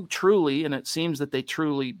 if you truly, and it seems that they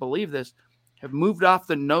truly believe this, have moved off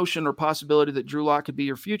the notion or possibility that Drew Lock could be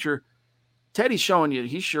your future, Teddy's showing you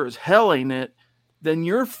he sure as hell ain't it, then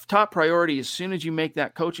your top priority as soon as you make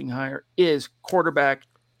that coaching hire is quarterback,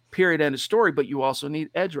 period, end of story, but you also need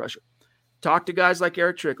edge rusher. Talk to guys like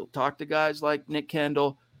Eric Trickle. Talk to guys like Nick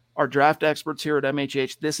Kendall, our draft experts here at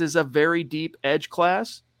MHH. This is a very deep edge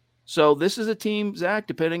class. So this is a team, Zach,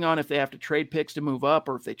 depending on if they have to trade picks to move up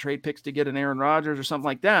or if they trade picks to get an Aaron Rodgers or something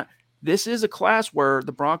like that, this is a class where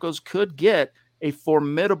the Broncos could get a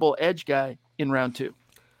formidable edge guy in round 2.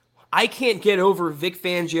 I can't get over Vic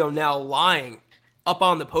Fangio now lying up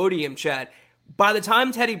on the podium, Chad. By the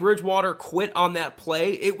time Teddy Bridgewater quit on that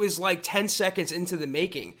play, it was like 10 seconds into the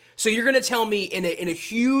making. So you're going to tell me in a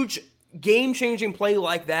huge game-changing play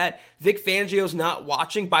like that, Vic Fangio's not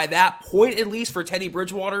watching by that point, at least for Teddy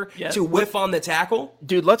Bridgewater to whiff on the tackle?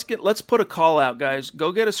 Dude, let's put a call out, guys.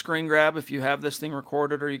 Go get a screen grab if you have this thing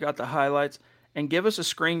recorded or you got the highlights, and give us a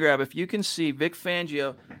screen grab. If you can see Vic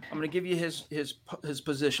Fangio, I'm going to give you his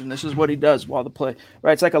position. This is what he does while the play.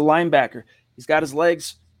 Right, it's like a linebacker. He's got his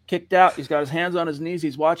legs kicked out. He's got his hands on his knees.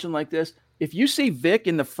 He's watching like this. If you see Vic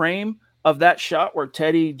in the frame of that shot where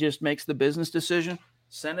Teddy just makes the business decision,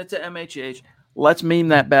 send it to MHH. Let's meme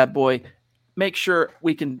that bad boy. Make sure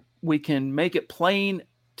we can make it plain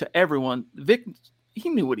to everyone. Vic, he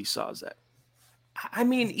knew what he saw, Zach. I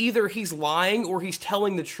mean, either he's lying or he's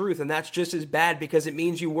telling the truth, and that's just as bad because it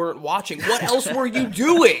means you weren't watching. What else were you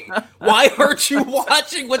doing? Why aren't you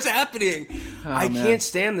watching what's happening? I can't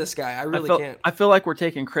stand this guy. I really can't. I feel like we're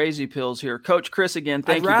taking crazy pills here. Coach Chris again,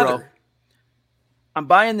 thank you, bro. I'm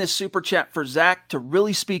buying this super chat for Zach to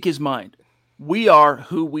really speak his mind. We are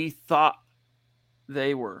who we thought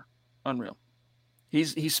they were. Unreal.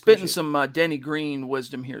 He's spitting some Denny Green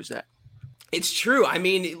wisdom here, Zach. It's true. I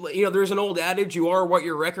mean, there's an old adage, you are what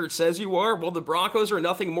your record says you are. Well, the Broncos are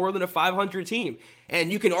nothing more than a 500 team.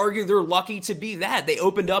 And you can argue they're lucky to be that. They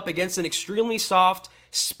opened up against an extremely soft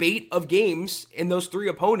spate of games in those 3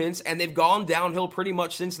 opponents, and they've gone downhill pretty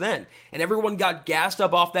much since then. And everyone got gassed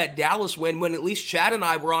up off that Dallas win when at least Chad and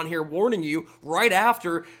I were on here warning you right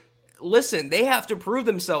after. Listen, they have to prove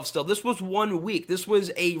themselves still. This was 1 week. This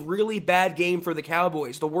was a really bad game for the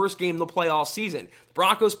Cowboys, the worst game they'll play all season. The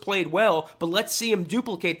Broncos played well, but let's see them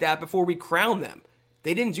duplicate that before we crown them.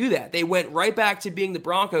 They didn't do that. They went right back to being the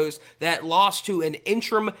Broncos that lost to an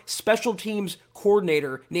interim special teams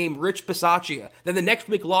coordinator named Rich Bisaccia. Then the next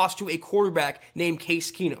week lost to a quarterback named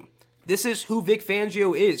Case Keenum. This is who Vic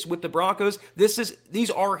Fangio is with the Broncos. These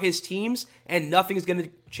are his teams, and nothing is going to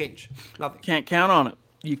change. Nothing. Can't count on it.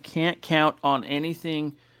 You can't count on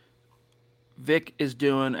anything Vic is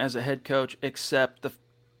doing as a head coach except the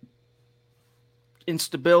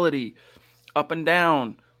instability, up and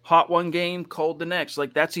down, hot one game, cold the next.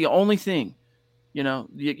 Like, that's the only thing,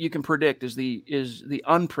 you can predict is the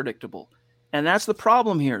unpredictable. And that's the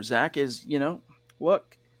problem here, Zach, is,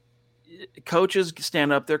 look, coaches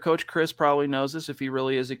stand up there. Coach Chris probably knows this if he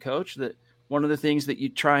really is a coach, that one of the things that you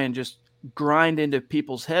try and just grind into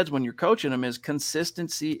people's heads when you're coaching them is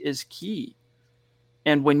consistency is key.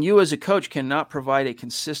 And when you as a coach cannot provide a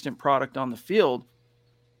consistent product on the field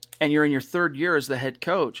and you're in your 3rd year as the head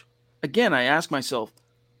coach, again, I ask myself,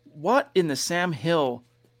 what in the Sam Hill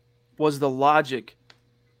was the logic?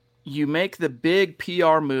 You make the big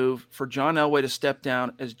PR move for John Elway to step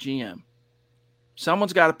down as GM.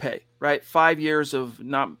 Someone's got to pay, right? 5 years of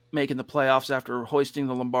not making the playoffs after hoisting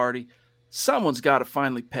the Lombardi. Someone's got to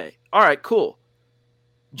finally pay. All right, cool.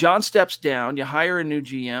 John steps down. You hire a new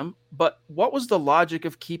GM. But what was the logic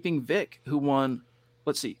of keeping Vic, who won,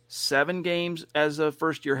 7 games as a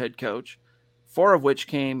first-year head coach, 4 of which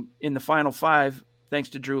came in the final 5 thanks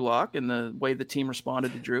to Drew Lock and the way the team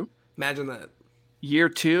responded to Drew. Imagine that. Year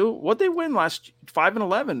 2, what'd they win last?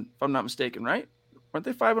 5-11, if I'm not mistaken, right? Weren't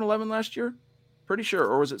they 5-11 last year? Pretty sure.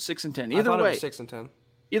 Or was it 6-10? Either way. It was 6-10.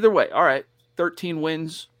 Either way. All right. 13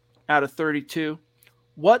 wins out of 32.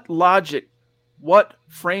 What logic, what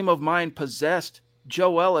frame of mind possessed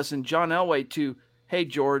Joe Ellis and John Elway to, hey,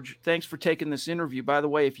 George, thanks for taking this interview. By the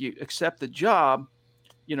way, if you accept the job,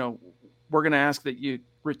 we're going to ask that you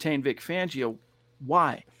retain Vic Fangio.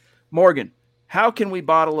 Why? Morgan, how can we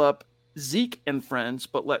bottle up Zeke and friends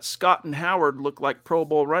but let Scott and Howard look like Pro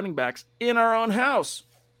Bowl running backs in our own house?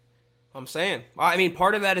 I'm saying. I mean,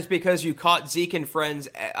 part of that is because you caught Zeke and friends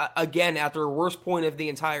again after a worst point of the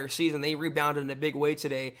entire season. They rebounded in a big way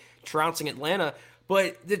today, trouncing Atlanta.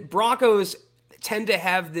 But the Broncos tend to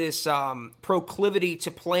have this proclivity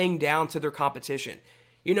to playing down to their competition.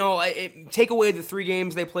 Take away the 3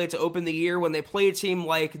 games they played to open the year. When they play a team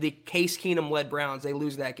like the Case Keenum-led Browns, they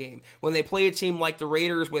lose that game. When they play a team like the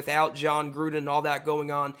Raiders without John Gruden and all that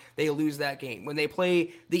going on, they lose that game. When they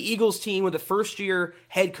play the Eagles team with a first-year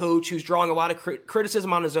head coach who's drawing a lot of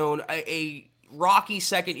criticism on his own, a rocky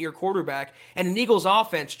second-year quarterback, and an Eagles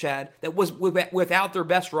offense, Chad, that was without their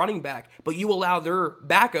best running back, but you allow their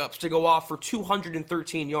backups to go off for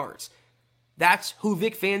 213 yards. That's who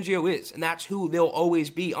Vic Fangio is, and that's who they'll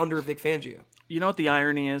always be under Vic Fangio. You know what the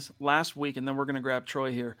irony is? Last week, and then we're going to grab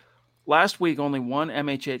Troy here. Last week, only one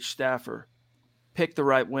MHH staffer picked the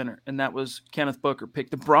right winner, and that was Kenneth Booker.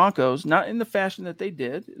 Picked the Broncos, not in the fashion that they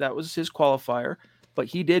did. That was his qualifier, but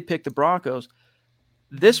he did pick the Broncos.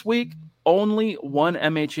 This week, only one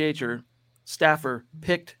MHHer staffer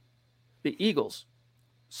picked the Eagles.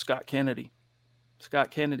 Scott Kennedy.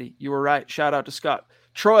 Scott Kennedy, you were right. Shout out to Scott.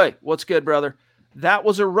 Troy, what's good, brother? That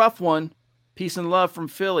was a rough one. Peace and love from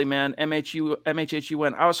Philly, man. MHHU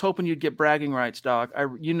win. I was hoping you'd get bragging rights, dog.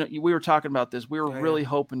 We were talking about this. We were really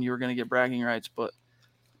hoping you were going to get bragging rights, but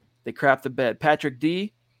they crapped the bed. Patrick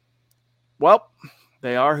D. Well,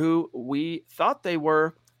 they are who we thought they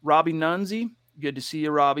were. Robbie Nunzi. Good to see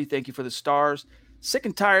you, Robbie. Thank you for the stars. Sick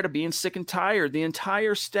and tired of being sick and tired. The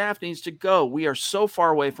entire staff needs to go. We are so far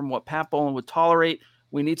away from what Pat Bowlen would tolerate.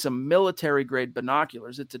 We need some military-grade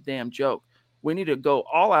binoculars. It's a damn joke. We need to go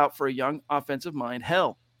all out for a young offensive mind,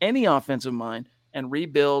 hell, any offensive mind, and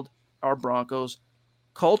rebuild our Broncos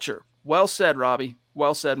culture. Well said, Robbie.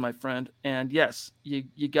 Well said, my friend. And yes,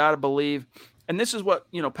 you got to believe, and this is what,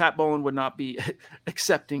 Pat Bowlen would not be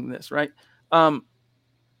accepting this, right?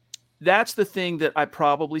 That's the thing that I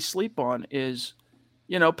probably sleep on is,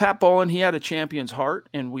 Pat Bowlen, he had a champion's heart,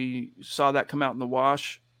 and we saw that come out in the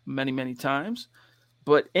wash many, many times.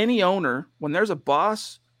 But any owner, when there's a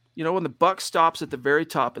boss, when the buck stops at the very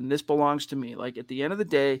top and this belongs to me, like at the end of the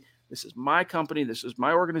day, this is my company, this is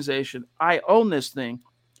my organization, I own this thing.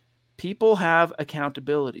 People have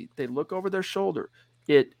accountability. They look over their shoulder.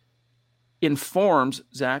 It informs,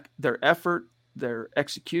 Zach, their effort, their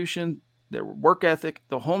execution, their work ethic,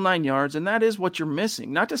 the whole 9 yards, and that is what you're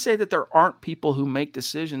missing. Not to say that there aren't people who make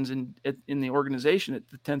decisions in the organization at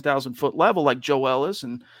the 10,000-foot level, like Joe Ellis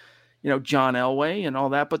and John Elway and all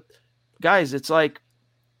that, but guys, it's like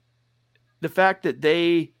the fact that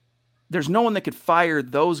there's no one that could fire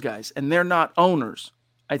those guys, and they're not owners,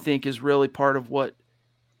 I think is really part of what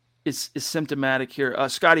is symptomatic here.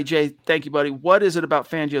 Scotty J, thank you, buddy. What is it about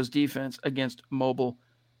Fangio's defense against mobile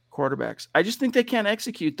quarterbacks? I just think they can't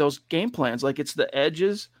execute those game plans. Like, it's the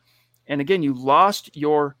edges. And again, you lost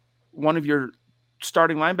one of your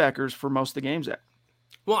starting linebackers for most of the games.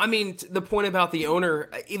 Well, I mean, the point about the owner,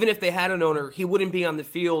 even if they had an owner, he wouldn't be on the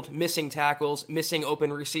field missing tackles, missing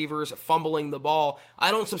open receivers, fumbling the ball.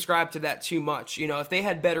 I don't subscribe to that too much. If they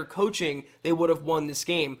had better coaching, they would have won this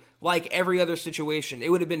game. Like every other situation, it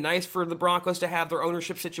would have been nice for the Broncos to have their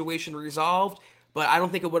ownership situation resolved, but I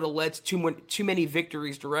don't think it would have led to too many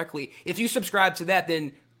victories directly. If you subscribe to that,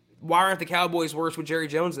 then why aren't the Cowboys worse with Jerry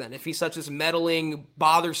Jones then? If he's such a meddling,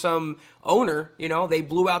 bothersome owner, they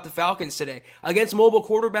blew out the Falcons today. Against mobile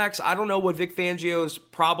quarterbacks, I don't know what Vic Fangio's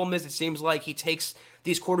problem is. It seems like he takes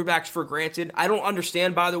these quarterbacks for granted. I don't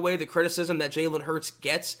understand, by the way, the criticism that Jalen Hurts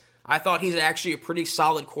gets. I thought he's actually a pretty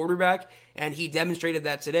solid quarterback, and he demonstrated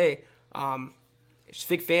that today.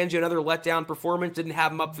 Vic Fangio, another letdown performance, didn't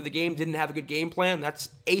have him up for the game, didn't have a good game plan. That's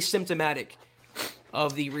asymptomatic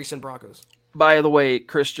of the recent Broncos. By the way,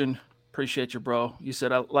 Christian, appreciate you, bro. You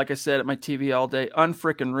said, like I said at my TV all day,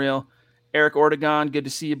 unfrickin' real. Eric Ortegon, good to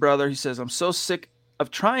see you, brother. He says, I'm so sick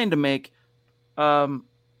of trying to make I'm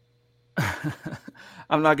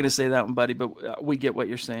not going to say that one, buddy, but we get what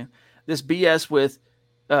you're saying. This BS with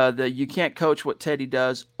you can't coach what Teddy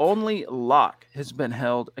does. Only Locke has been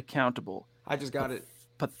held accountable. I just got it.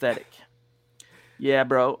 Pathetic. Yeah,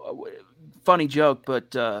 bro. Funny joke,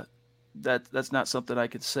 but that's not something I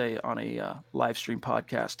could say on a live stream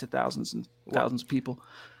podcast to thousands and thousands of people.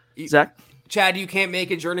 Zach? Chad, you can't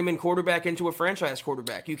make a journeyman quarterback into a franchise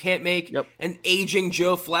quarterback. You can't make an aging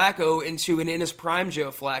Joe Flacco into an in his prime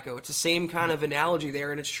Joe Flacco. It's the same kind of analogy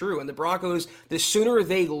there, and it's true. And the Broncos, the sooner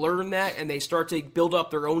they learn that and they start to build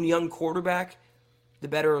up their own young quarterback, the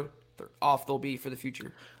better off they'll be for the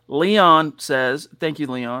future. Leon says, thank you,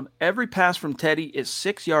 Leon, every pass from Teddy is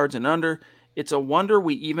 6 yards and under. It's a wonder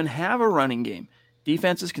we even have a running game.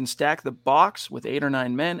 Defenses can stack the box with 8 or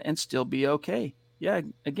 9 men and still be okay. Yeah,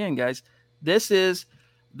 again, guys, this is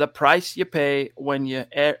the price you pay when you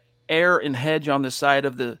air and hedge on the side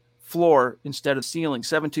of the floor instead of ceiling.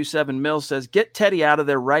 727 Mills says, get Teddy out of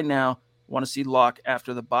there right now. Want to see Locke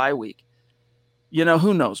after the bye week.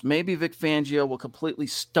 Who knows? Maybe Vic Fangio will completely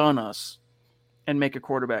stun us and make a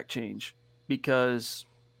quarterback change because,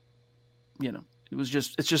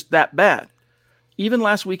 it's just that bad. Even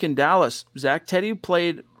last week in Dallas, Zach, Teddy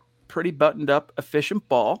played pretty buttoned up, efficient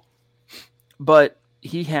ball, but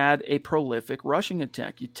he had a prolific rushing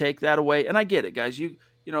attack. You take that away, and I get it, guys.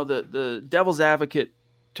 The devil's advocate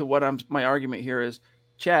to what my argument here is,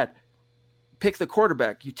 Chad, pick the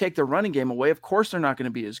quarterback. You take the running game away, of course they're not going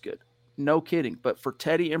to be as good. No kidding. But for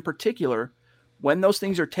Teddy in particular, when those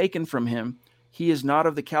things are taken from him, he is not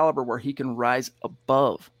of the caliber where he can rise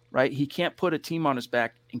above, right? He can't put a team on his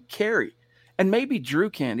back and carry. And maybe Drew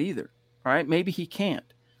can't either, all right? Maybe he can't.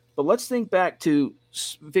 But let's think back to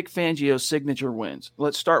Vic Fangio's signature wins.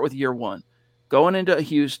 Let's start with year one. Going into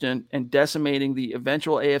Houston and decimating the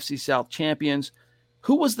eventual AFC South champions.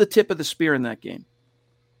 Who was the tip of the spear in that game?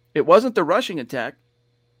 It wasn't the rushing attack.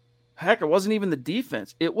 Heck, it wasn't even the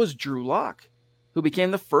defense. It was Drew Lock, who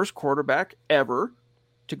became the first quarterback ever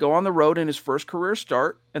to go on the road in his first career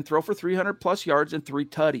start and throw for 300-plus yards and 3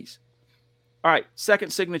 tutties. All right,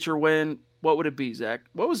 second signature win. What would it be, Zach?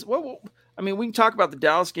 I mean, we can talk about the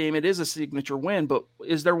Dallas game. It is a signature win, but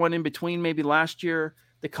is there one in between maybe last year?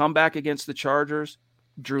 The comeback against the Chargers?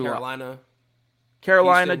 Drew Lock.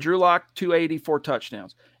 Carolina, Drew Lock, 284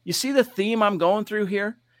 touchdowns. You see the theme I'm going through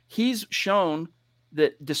here? He's shown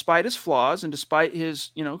that despite his flaws and despite his,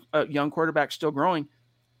 young quarterback still growing,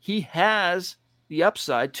 he has the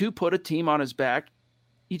upside to put a team on his back.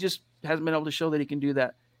 He just hasn't been able to show that he can do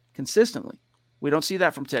that consistently. We don't see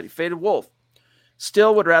that from Teddy. Faded Wolf.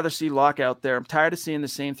 Still would rather see Locke out there. I'm tired of seeing the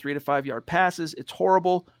same 3 to 5 yard passes. It's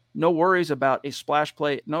horrible. No worries about a splash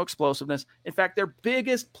play, no explosiveness. In fact, their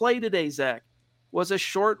biggest play today, Zach, was a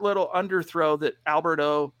short little underthrow that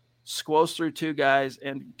Alberto squoze through 2 guys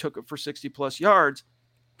and took it for 60-plus yards.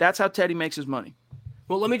 That's how Teddy makes his money.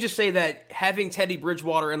 Well, let me just say that having Teddy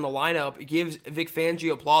Bridgewater in the lineup gives Vic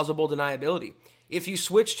Fangio plausible deniability. If you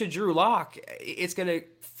switch to Drew Lock, it's going to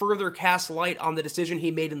further cast light on the decision he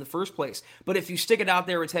made in the first place. But if you stick it out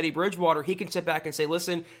there with Teddy Bridgewater, he can sit back and say,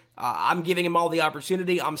 listen, I'm giving him all the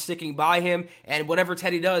opportunity. I'm sticking by him. And whatever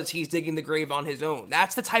Teddy does, he's digging the grave on his own.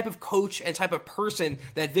 That's the type of coach and type of person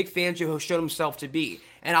that Vic Fangio has shown himself to be.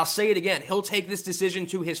 And I'll say it again, he'll take this decision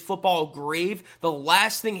to his football grave. The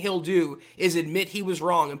last thing he'll do is admit he was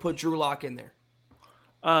wrong and put Drew Lock in there.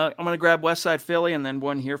 I'm going to grab Westside Philly and then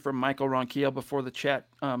one here from Michael Ronquillo before the chat,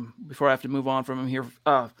 before I have to move on from him here.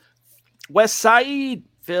 Westside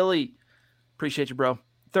Philly. Appreciate you, bro.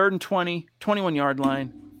 3rd and 20, 21-yard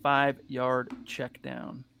line, 5-yard check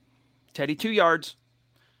down. Teddy, 2 yards.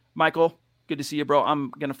 Michael, good to see you, bro.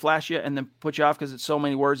 I'm going to flash you and then put you off because it's so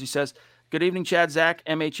many words. He says, good evening, Chad, Zach,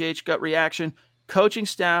 MHH, gut reaction. Coaching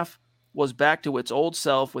staff was back to its old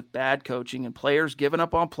self with bad coaching and players giving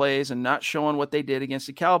up on plays and not showing what they did against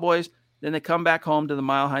the Cowboys. Then they come back home to the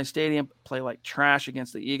Mile High Stadium, play like trash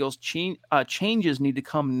against the Eagles. Changes need to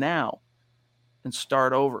come now and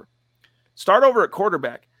start over. Start over at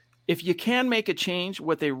quarterback. If you can make a change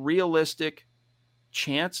with a realistic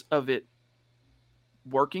chance of it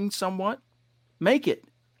working somewhat, make it.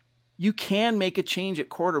 You can make a change at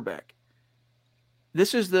quarterback.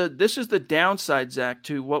 This is the downside, Zach,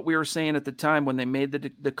 to what we were saying at the time when they made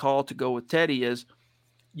the call to go with Teddy is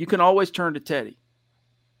you can always turn to Teddy.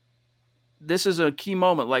 This is a key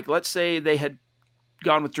moment. Like, let's say they had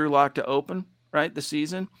gone with Drew Lock to open, right, the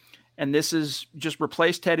season, and this is just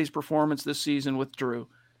replace Teddy's performance this season with Drew.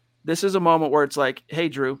 This is a moment where it's like, hey,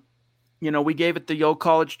 Drew, we gave it the old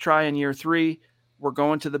college try in year 3. We're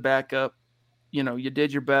going to the backup. You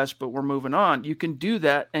did your best, but we're moving on. You can do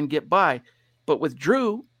that and get by. But with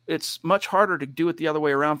Drew, it's much harder to do it the other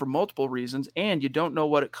way around for multiple reasons, and you don't know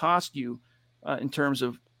what it cost you in terms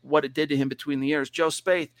of what it did to him between the years. Joe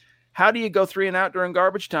Spaeth, how do you go 3 and out during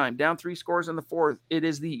garbage time? Down 3 scores in the 4th. It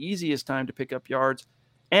is the easiest time to pick up yards.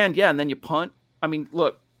 And, and then you punt. I mean,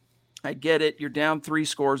 look, I get it. You're down 3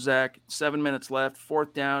 scores, Zach. 7 minutes left.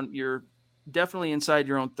 4th down. You're definitely inside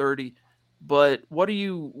your own 30. But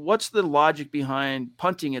what's the logic behind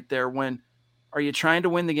punting it there when are you trying to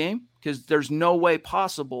win the game? Because there's no way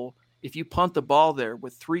possible if you punt the ball there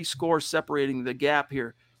with 3 scores separating the gap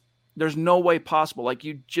here. There's no way possible. Like,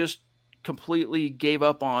 you just completely gave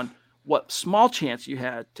up on what small chance you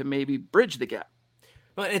had to maybe bridge the gap.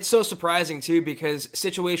 Well, it's so surprising too because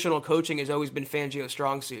situational coaching has always been Fangio's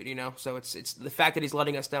strong suit, So it's the fact that he's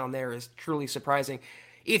letting us down there is truly surprising.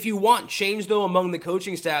 If you want change, though, among the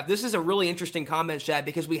coaching staff, this is a really interesting comment, Chad,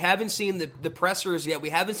 because we haven't seen the pressers yet. We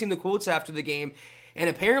haven't seen the quotes after the game. And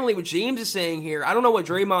apparently what James is saying here, I don't know what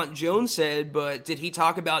Draymond Jones said, but did he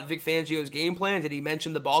talk about Vic Fangio's game plan? Did he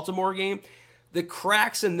mention the Baltimore game? The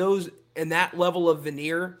cracks in that level of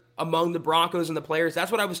veneer among the Broncos and the players,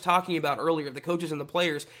 that's what I was talking about earlier, the coaches and the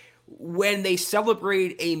players. When they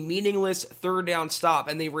celebrate a meaningless 3rd down stop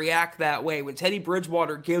and they react that way, when Teddy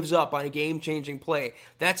Bridgewater gives up on a game-changing play,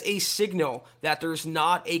 that's a signal that there's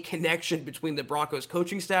not a connection between the Broncos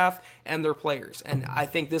coaching staff and their players. And I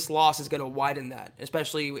think this loss is going to widen that,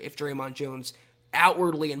 especially if Draymond Jones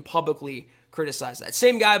outwardly and publicly criticized that.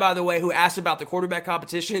 Same guy, by the way, who asked about the quarterback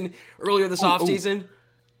competition earlier this offseason.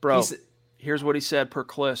 Bro, here's what he said per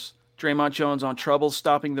Kliss. Draymond Jones on trouble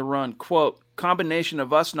stopping the run. Quote, combination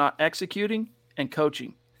of us not executing and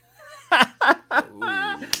coaching.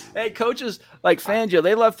 Hey, coaches like Fangio,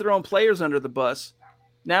 they love throwing players under the bus.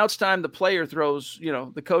 Now it's time the player throws,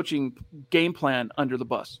 the coaching game plan under the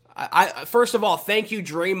bus. I first of all, thank you,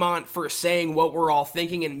 Draymond, for saying what we're all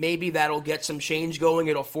thinking, and maybe that'll get some change going.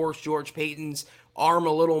 It'll force George Payton's arm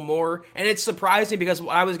a little more. And it's surprising because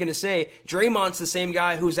what I was going to say, Draymond's the same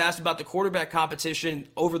guy who was asked about the quarterback competition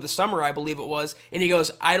over the summer, I believe it was, and he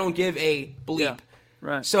goes, I don't give a bleep. Yeah,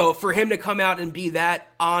 right. So for him to come out and be that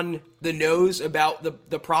on the nose about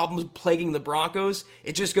the problems plaguing the Broncos,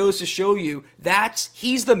 it just goes to show you that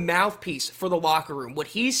he's the mouthpiece for the locker room. What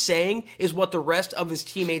he's saying is what the rest of his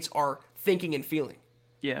teammates are thinking and feeling.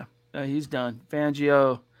 Yeah, he's done.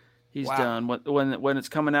 Fangio, he's done. When it's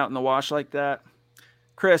coming out in the wash like that.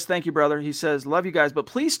 Chris, thank you, brother. He says, love you guys, but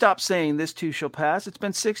please stop saying this too shall pass. It's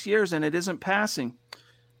been 6 years and it isn't passing.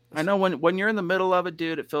 I know when you're in the middle of it,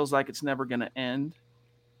 dude, it feels like it's never going to end.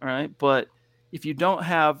 All right. But if you don't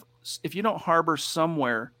harbor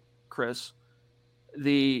somewhere, Chris,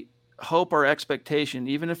 the hope or expectation,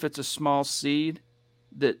 even if it's a small seed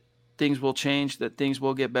that things will change, that things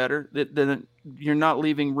will get better, then you're not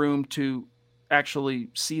leaving room to actually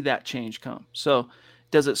see that change come. So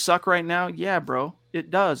does it suck right now? Yeah, bro. It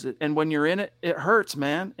does. And when you're in it, it hurts,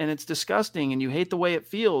 man. And it's disgusting and you hate the way it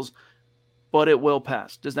feels. but it will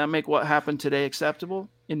pass. Does that make what happened today acceptable?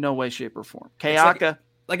 In no way, shape, or form. Kayaka.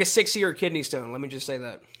 Like a 6-year kidney stone. Let me just say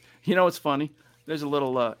that. You know what's funny? There's a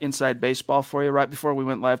little inside baseball for you. Right before we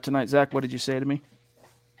went live tonight, Zach, what did you say to me?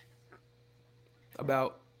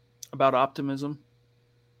 About optimism?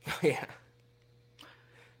 Yeah.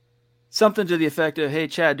 Something to the effect of, hey,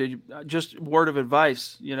 Chad, dude, just word of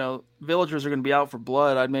advice. Villagers are going to be out for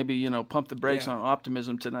blood. I'd maybe, pump the brakes on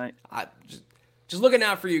optimism tonight. Just looking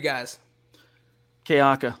out for you guys.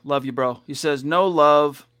 Kayaka, love you, bro. He says, no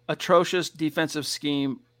love, atrocious defensive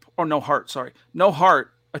scheme, or no heart, sorry. No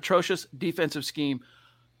heart, atrocious defensive scheme,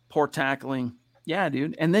 poor tackling. Yeah,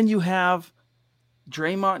 dude. And then you have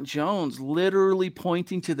Draymond Jones literally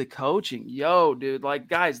pointing to the coaching. Yo, dude,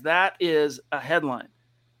 guys, that is a headline.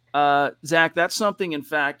 Zach, that's something, in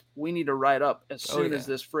fact, we need to write up as soon as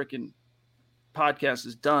this freaking podcast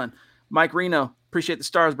is done. Mike Reno, appreciate the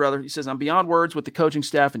stars, brother. He says, I'm beyond words with the coaching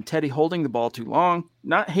staff and Teddy holding the ball too long.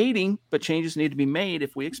 Not hating, but changes need to be made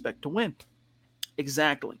if we expect to win.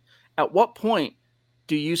 Exactly. At what point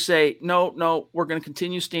do you say, no, we're going to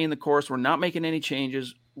continue staying the course. We're not making any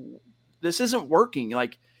changes. This isn't working.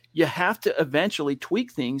 You have to eventually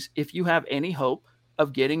tweak things if you have any hope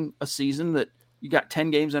of getting a season that you got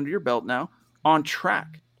 10 games under your belt now on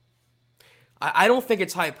track. I don't think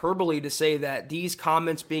it's hyperbole to say that these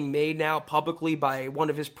comments being made now publicly by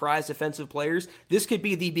one of his prized defensive players, this could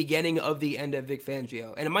be the beginning of the end of Vic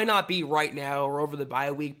Fangio. And it might not be right now or over the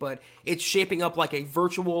bye week, but it's shaping up like a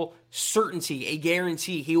virtual certainty, a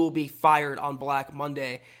guarantee he will be fired on Black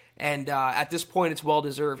Monday. And at this point, it's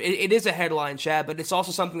well-deserved. It is a headline, Chad, but it's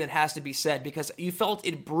also something that has to be said because you felt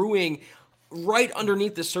it brewing right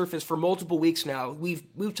underneath the surface for multiple weeks now. We've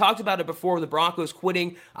talked about it before, the Broncos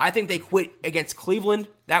quitting. I think they quit against Cleveland.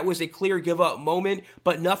 That was a clear give-up moment,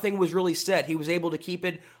 but nothing was really said. He was able to keep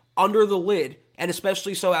it under the lid, and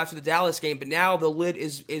especially so after the Dallas game. But now the lid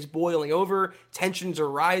is boiling over, tensions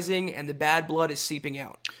are rising, and the bad blood is seeping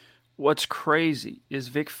out. What's crazy is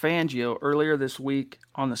Vic Fangio earlier this week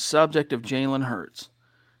on the subject of Jalen Hurts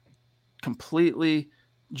completely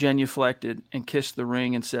genuflected and kissed the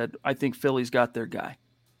ring and said, I think Philly's got their guy.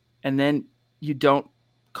 And then you don't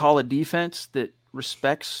call a defense that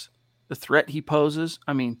respects the threat he poses.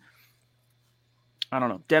 I mean, I don't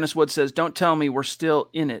know. Dennis Wood says, don't tell me we're still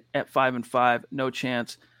in it at 5-5. No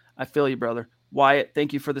chance. I feel you, brother. Wyatt,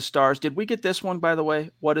 thank you for the stars. Did we get this one, by the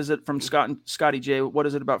way? What is it from Scotty J? What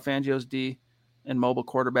is it about Fangio's D and mobile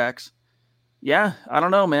quarterbacks? Yeah, I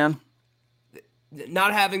don't know, man.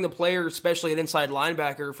 Not having the player, especially an inside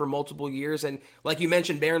linebacker, for multiple years. And like you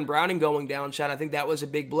mentioned, Baron Browning going down, Chad, I think that was a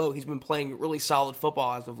big blow. He's been playing really solid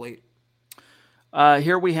football as of late.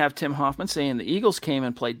 Here we have Tim Hoffman saying the Eagles came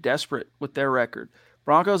and played desperate with their record.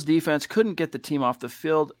 Broncos defense couldn't get the team off the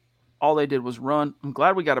field. All they did was run. I'm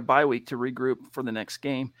glad we got a bye week to regroup for the next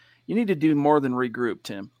game. You need to do more than regroup,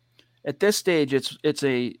 Tim. At this stage, it's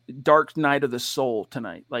a dark night of the soul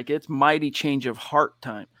tonight. It's mighty change of heart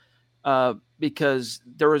time. Because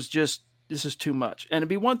there was this is too much. And it'd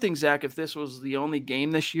be one thing, Zach, if this was the only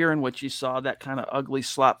game this year in which you saw that kind of ugly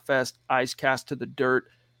slop fest, eyes cast to the dirt,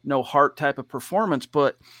 no heart type of performance,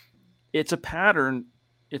 but it's a pattern.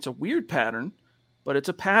 It's a weird pattern, but it's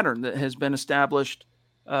a pattern that has been established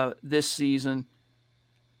this season.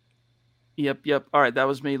 Yep. All right, that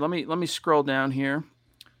was me. Let me scroll down here.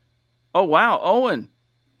 Oh, wow, Owen.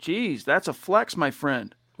 Geez, that's a flex, my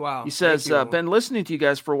friend. Wow. He says, been listening to you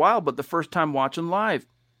guys for a while, but the first time watching live.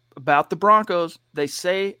 About the Broncos, they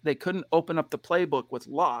say they couldn't open up the playbook with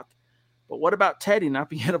Locke, but what about Teddy not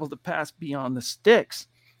being able to pass beyond the sticks?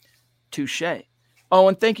 Touche.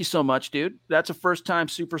 Owen, thank you so much, dude. That's a first-time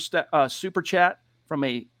super chat from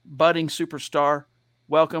a budding superstar.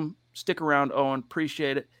 Welcome. Stick around, Owen.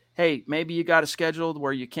 Appreciate it. Hey, maybe you got a schedule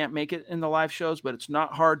where you can't make it in the live shows, but it's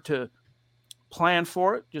not hard to plan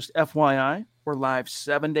for it. Just FYI. We're live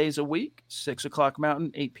 7 days a week, 6 o'clock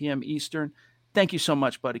Mountain, 8 p.m. Eastern. Thank you so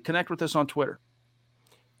much, buddy. Connect with us on Twitter.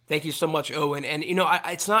 Thank you so much, Owen. And,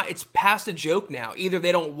 it's past a joke now. Either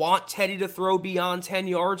they don't want Teddy to throw beyond 10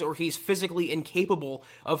 yards or he's physically incapable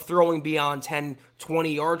of throwing beyond 10,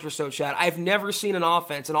 20 yards or so, Chad. I've never seen an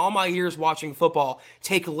offense in all my years watching football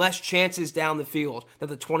take less chances down the field than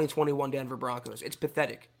the 2021 Denver Broncos. It's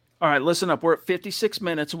pathetic. All right, listen up. We're at 56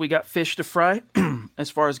 minutes, and we got fish to fry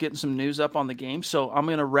as far as getting some news up on the game. So I'm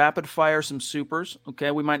going to rapid fire some supers,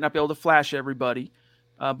 okay? We might not be able to flash everybody,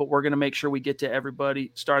 but we're going to make sure we get to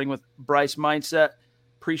everybody, starting with Bryce Mindset.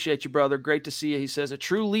 Appreciate you, brother. Great to see you. He says, a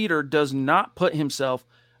true leader does not put himself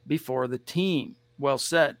before the team. Well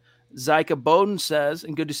said. Zyka Bowden says,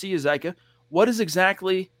 and good to see you, Zyka, what is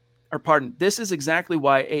exactly This is exactly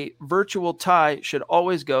why a virtual tie should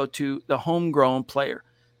always go to the homegrown player.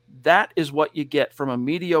 That is what you get from a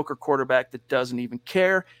mediocre quarterback that doesn't even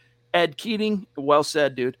care. Ed Keating, well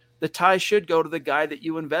said, dude. The tie should go to the guy that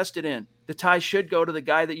you invested in. The tie should go to the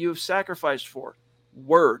guy that you have sacrificed for.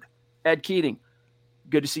 Word. Ed Keating,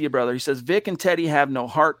 good to see you, brother. He says, Vic and Teddy have no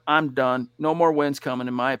heart. I'm done. No more wins coming,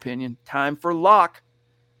 in my opinion. Time for lock.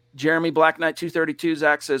 Jeremy Black Knight 232,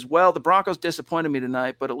 Zach says, well, the Broncos disappointed me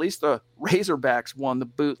tonight, but at least the Razorbacks won the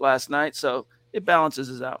boot last night, so it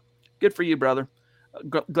balances us out. Good for you, brother.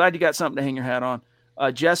 Glad you got something to hang your hat on.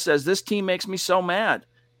 Jess says, this team makes me so mad.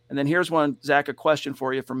 And then here's one, Zach, a question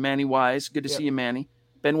for you from Manny Wise. Good to see you, Manny.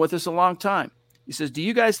 Been with us a long time. He says, do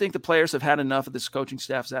you guys think the players have had enough of this coaching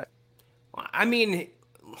staff, Zach? I mean,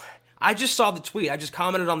 I just saw the tweet. I just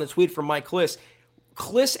commented on the tweet from Mike Kliss.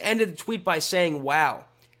 Kliss ended the tweet by saying, wow.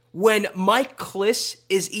 When Mike Kliss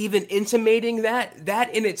is even intimating that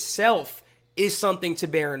in itself is something to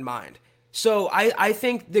bear in mind. So I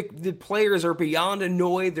think the players are beyond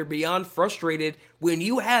annoyed. They're beyond frustrated when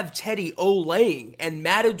you have Teddy olaying and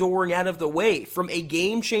matadoring out of the way from a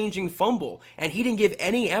game-changing fumble, and he didn't give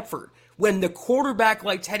any effort. When the quarterback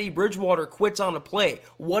like Teddy Bridgewater quits on a play,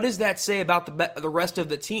 what does that say about the rest of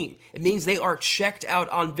the team? It means they are checked out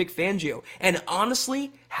on Vic Fangio. And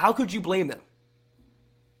honestly, how could you blame them?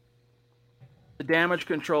 The damage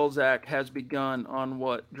control, Zach, has begun on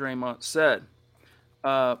what Draymond said.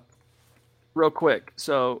 Real quick.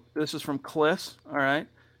 So this is from Kliss, all right?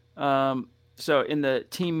 So in the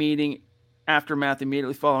team meeting aftermath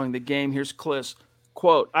immediately following the game, here's Kliss.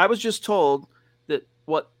 Quote, I was just told that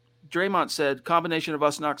what Draymond said, combination of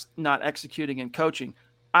us not executing and coaching,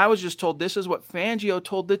 I was just told this is what Fangio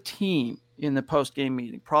told the team in the post-game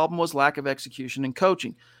meeting. Problem was lack of execution and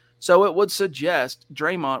coaching. So it would suggest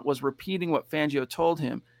Draymond was repeating what Fangio told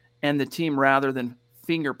him and the team rather than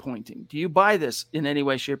finger pointing. Do you buy this in any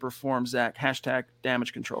way, shape, or form, Zach? Hashtag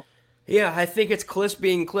damage control. Yeah, I think it's Kliss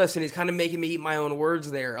being Kliss, and he's kind of making me eat my own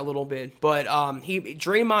words there a little bit. But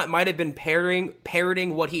Draymond might have been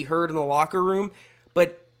parroting what he heard in the locker room,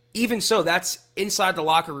 but even so, that's inside the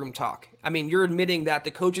locker room talk. I mean, you're admitting that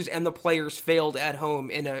the coaches and the players failed at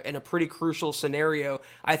home in a pretty crucial scenario.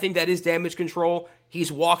 I think that is damage control.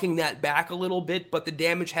 He's walking that back a little bit, but the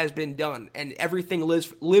damage has been done, and everything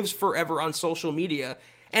lives forever on social media.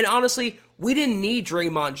 And honestly, we didn't need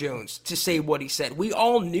Draymond Jones to say what he said. We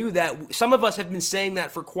all knew that. Some of us have been saying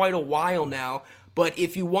that for quite a while now, but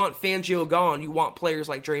if you want Fangio gone, you want players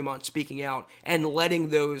like Draymond speaking out and letting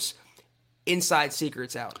those inside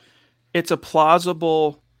secrets out. It's a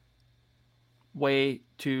plausible way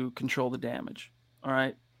to control the damage, all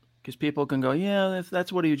right? Because people can go, yeah, if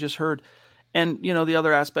that's what you just heard. And, you know, the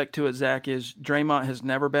other aspect to it, Zach, is Draymond has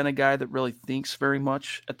never been a guy that really thinks very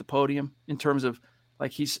much at the podium in terms of,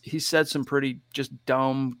 like, he's said some pretty just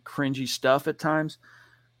dumb, cringy stuff at times.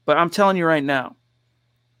 But I'm telling you right now,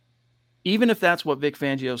 even if that's what Vic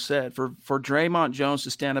Fangio said, for Draymond Jones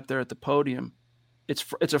to stand up there at the podium,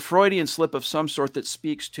 it's a Freudian slip of some sort that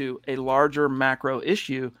speaks to a larger macro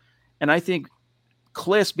issue. And I think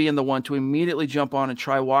Kliss being the one to immediately jump on and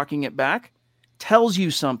try walking it back tells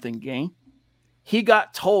you something, gang. He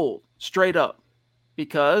got told straight up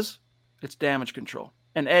because it's damage control.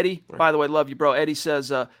 And Eddie, by the way, love you, bro. Eddie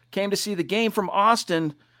says, came to see the game from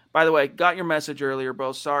Austin. By the way, got your message earlier,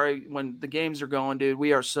 bro. Sorry, when the games are going, dude,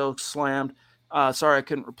 we are so slammed. Sorry I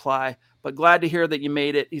couldn't reply, but glad to hear that you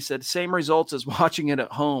made it. He said, same results as watching it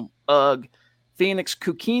at home. Ugh. Phoenix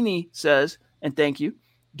Kukini says, and thank you,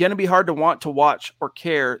 going to be hard to want to watch or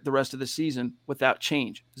care the rest of the season without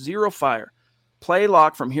change. Zero fire. Play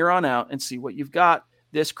lock from here on out and see what you've got.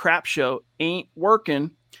 This crap show ain't working.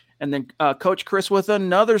 And then Coach Chris with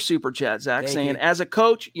another super chat, Zach, saying, as a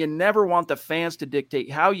coach, you never want the fans to dictate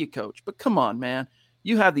how you coach. But come on, man.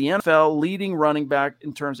 You have the NFL leading running back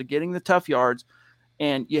in terms of getting the tough yards,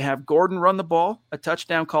 and you have Gordon run the ball, a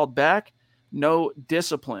touchdown called back, no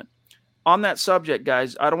discipline. On that subject,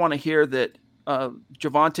 guys, I don't want to hear that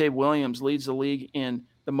Javonte Williams leads the league in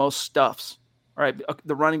the most stuffs. All right,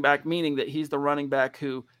 the running back, meaning that he's the running back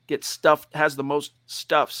who gets stuffed, has the most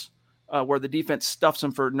stuffs, where the defense stuffs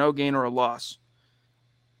him for no gain or a loss.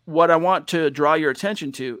 What I want to draw your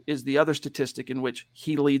attention to is the other statistic in which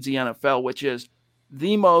he leads the NFL, which is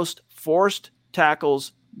the most forced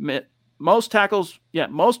tackles,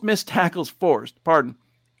 most missed tackles forced,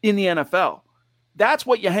 in the NFL. That's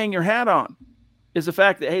what you hang your hat on, is the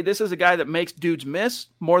fact that, hey, this is a guy that makes dudes miss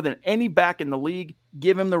more than any back in the league.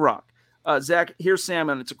 Give him the rock. Zach, here's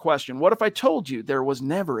Sam, and it's a question. What if I told you there was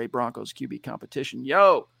never a Broncos QB competition?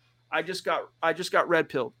 Yo, I just got red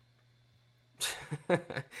pilled.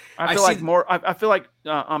 I feel I feel like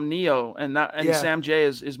I'm Neo, and Sam J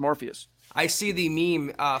is Morpheus. I see the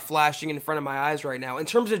meme flashing in front of my eyes right now. In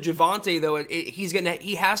terms of Javonte, though,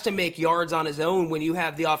 he has to make yards on his own when you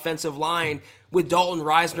have the offensive line with Dalton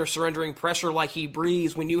Reisner surrendering pressure like he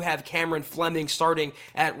breathes, when you have Cameron Fleming starting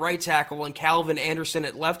at right tackle and Calvin Anderson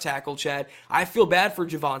at left tackle, Chad. I feel bad for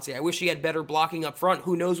Javonte. I wish he had better blocking up front.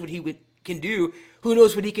 Who knows what he can do? Who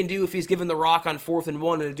knows what he can do if he's given the rock on 4th and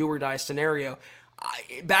 1 in a do-or-die scenario?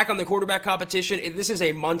 Back on the quarterback competition, this is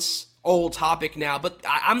a months-old topic now, but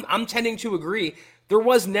I'm tending to agree. There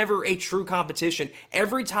was never a true competition.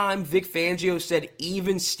 Every time Vic Fangio said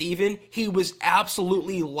even Steven, he was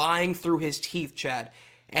absolutely lying through his teeth, Chad.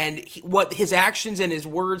 And what his actions and his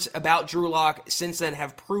words about Drew Lock since then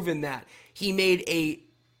have proven that. He made a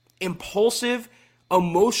impulsive,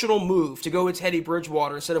 emotional move to go with Teddy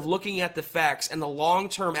Bridgewater instead of looking at the facts and the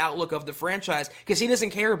long-term outlook of the franchise, because he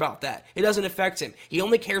doesn't care about that. It doesn't affect him. He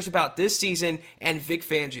only cares about this season and Vic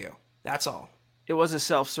Fangio. That's all. It was a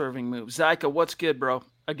self-serving move. Zyka, what's good, bro?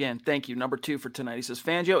 Again, thank you. Number 2 for tonight. He says,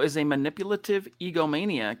 Fangio is a manipulative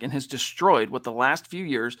egomaniac and has destroyed what the last few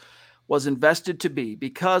years was invested to be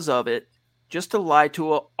because of it, just to lie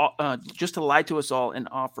to us all and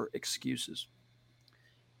offer excuses.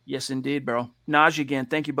 Yes, indeed, bro. Najee again,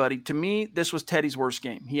 thank you, buddy. To me, this was Teddy's worst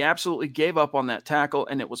game. He absolutely gave up on that tackle,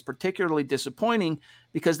 and it was particularly disappointing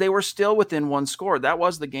because they were still within one score. That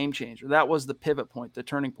was the game changer. That was the pivot point, the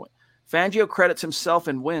turning point. Fangio credits himself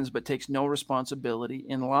in wins, but takes no responsibility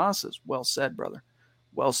in losses. Well said, brother.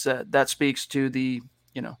 Well said. That speaks to the,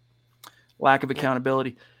 lack of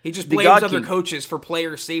accountability. He just blames other coaches for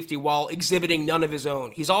player safety while exhibiting none of his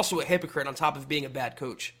own. He's also a hypocrite on top of being a bad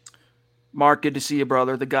coach. Mark, good to see you,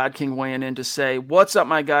 brother. The God King weighing in to say, what's up,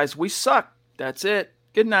 my guys? We suck. That's it.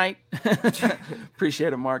 Good night.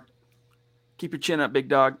 Appreciate it, Mark. Keep your chin up, big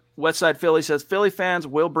dog. Westside Philly says, Philly fans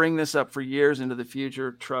will bring this up for years into the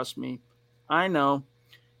future. Trust me. I know.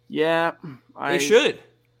 Yeah. They should.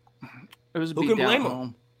 It was a Who beat can down blame home.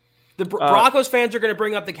 them? The Broncos fans are going to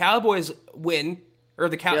bring up the Cowboys win, or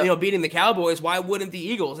beating the Cowboys. Why wouldn't the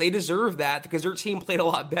Eagles? They deserve that because their team played a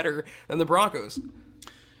lot better than the Broncos.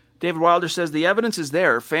 David Wilder says, the evidence is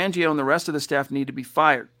there. Fangio and the rest of the staff need to be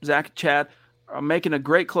fired. Zach and Chad are making a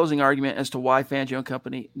great closing argument as to why Fangio and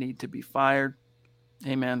company need to be fired.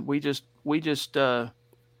 Hey, man, we just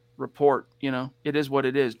report, it is what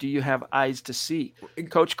it is. Do you have eyes to see?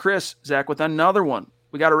 Coach Chris, Zach, with another one.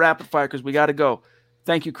 We got to rapid fire because we got to go.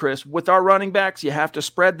 Thank you, Chris. With our running backs, you have to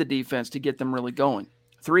spread the defense to get them really going.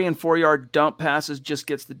 3 and 4 yard dump passes just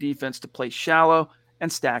gets the defense to play shallow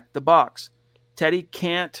and stack the box. Teddy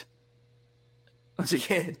can't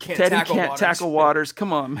tackle Waters.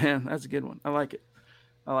 Come on, man. That's a good one. I like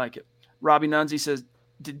it. Robbie Nunzi says,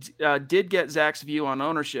 did get Zach's view on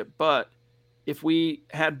ownership, but if we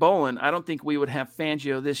had Bolin, I don't think we would have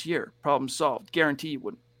Fangio this year. Problem solved. Guarantee you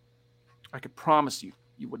wouldn't. I could promise you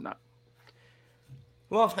would not.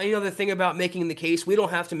 Well, the thing about making the case, we don't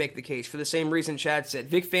have to make the case for the same reason Chad said.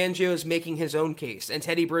 Vic Fangio is making his own case, and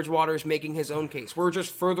Teddy Bridgewater is making his own case. We're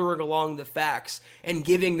just furthering along the facts and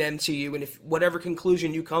giving them to you, and if whatever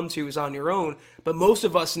conclusion you come to is on your own. But most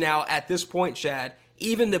of us now, at this point, Chad,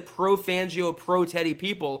 even the pro-Fangio, pro-Teddy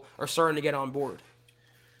people are starting to get on board.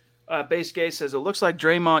 Base Gay says, it looks like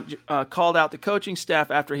Draymond called out the coaching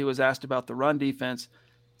staff after he was asked about the run defense.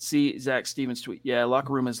 See Zach Stevens' tweet. Yeah,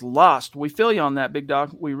 locker room is lost. We feel you on that, big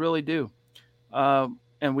dog. We really do.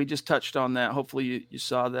 And we just touched on that. Hopefully you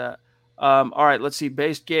saw that. All right, let's see.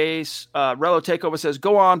 Base Gaze. Relo Takeover says,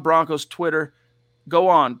 go on Broncos Twitter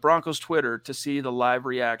to see the live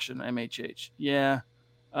reaction, MHH. Yeah.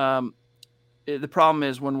 The problem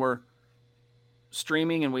is when we're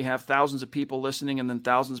streaming and we have thousands of people listening and then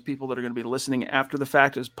thousands of people that are going to be listening after the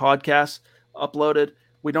fact as podcasts uploaded,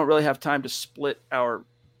 we don't really have time to split our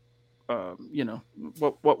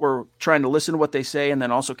what we're trying to listen to what they say and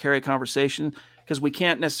then also carry a conversation, because we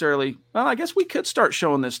can't necessarily, well, I guess we could start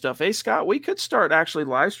showing this stuff. Hey, Scott, we could start actually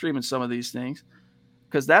live streaming some of these things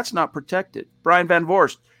because that's not protected. Brian Van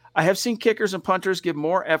Vorst, I have seen kickers and punters give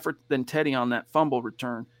more effort than Teddy on that fumble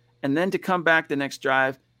return. And then to come back the next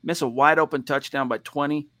drive, miss a wide open touchdown by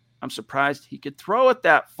 20. I'm surprised he could throw it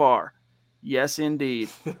that far. Yes, indeed.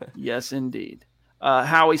 Yes, indeed.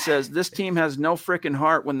 Howie says, this team has no frickin'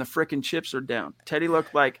 heart when the frickin' chips are down. Teddy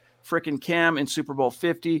looked like frickin' Cam in Super Bowl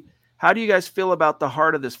 50. How do you guys feel about the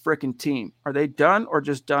heart of this frickin' team? Are they done or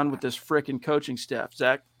just done with this frickin' coaching staff,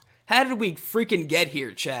 Zach? How did we freaking get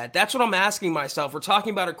here, Chad? That's what I'm asking myself. We're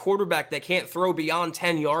talking about a quarterback that can't throw beyond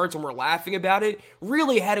 10 yards and we're laughing about it.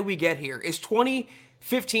 Really, how did we get here? Is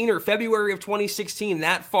 2015 or February of 2016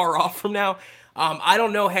 that far off from now? I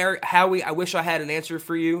don't know, Howie. I wish I had an answer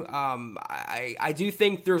for you. I do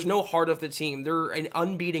think there's no heart of the team. They're an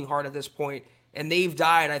unbeating heart at this point, and they've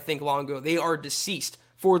died, I think, long ago. They are deceased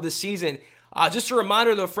for the season. Just a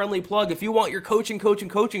reminder, though, friendly plug, if you want your coaching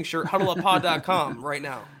shirt, huddleuppod.com right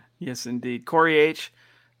now. Yes, indeed. Corey H.,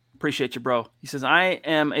 appreciate you, bro. He says, I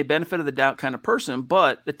am a benefit of the doubt kind of person,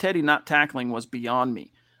 but the Teddy not tackling was beyond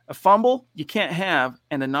me. A fumble you can't have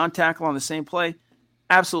and a non-tackle on the same play,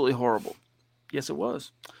 absolutely horrible. Yes, it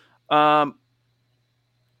was.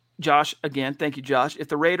 Josh, again, thank you, Josh. If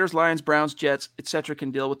the Raiders, Lions, Browns, Jets, etc.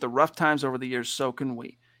 can deal with the rough times over the years, so can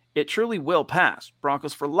we. It truly will pass.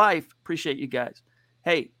 Broncos for life. Appreciate you guys.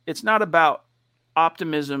 Hey, it's not about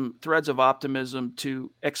optimism, threads of optimism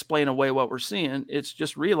to explain away what we're seeing. It's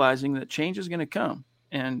just realizing that change is going to come.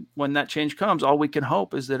 And when that change comes, all we can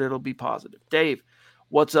hope is that it'll be positive. Dave,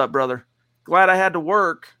 what's up, brother? Glad I had to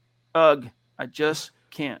work. Ugh, I just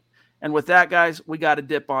can't. And with that, guys, we got to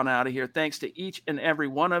dip on out of here. Thanks to each and every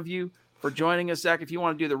one of you for joining us. Zach, if you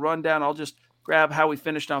want to do the rundown, I'll just grab how we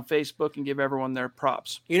finished on Facebook and give everyone their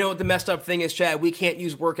props. You know what the messed up thing is, Chad? We can't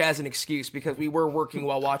use work as an excuse because we were working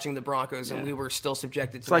while watching the Broncos, and we were still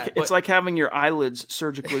subjected to that. It's like having your eyelids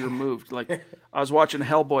surgically removed. Like I was watching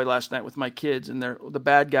Hellboy last night with my kids, and the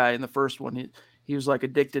bad guy in the first one, he was like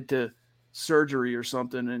addicted to surgery or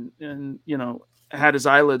something, and had his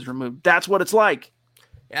eyelids removed. That's what it's like.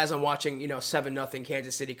 As I'm watching, 7-0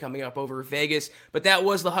 Kansas City coming up over Vegas. But that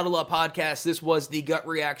was the Huddle Up podcast. This was the gut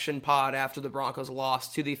reaction pod after the Broncos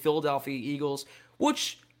lost to the Philadelphia Eagles,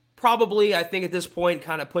 which probably, I think at this point,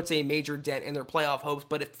 kind of puts a major dent in their playoff hopes.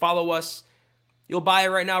 But if follow us, you'll buy it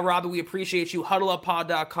right now, Robbie. We appreciate you.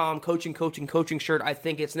 HuddleUpPod.com, coaching shirt. I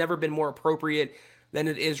think it's never been more appropriate than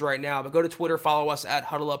it is right now. But go to Twitter, follow us at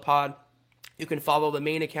HuddleUpPod. You can follow the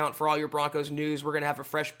main account for all your Broncos news. We're going to have a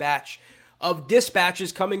fresh batch of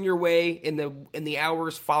dispatches coming your way in the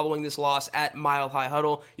hours following this loss at Mile High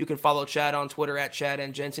Huddle. You can follow Chad on Twitter at Chad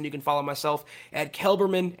and Jensen. You can follow myself at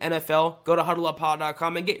Kelberman NFL. Go to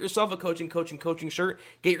huddleuppod.com and get yourself a coaching shirt.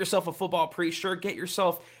 Get yourself a football pre-shirt. Get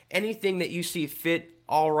yourself anything that you see fit,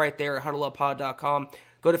 all right there at huddleuppod.com.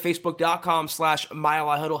 Go to facebook.com/Mile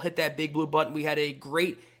High Huddle. Hit that big blue button. We had a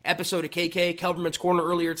great episode of KK, Kelberman's Corner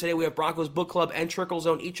earlier today. We have Broncos Book Club and Trickle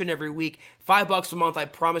Zone each and every week. $5 a month. I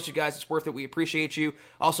promise you guys it's worth it. We appreciate you.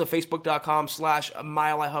 Also,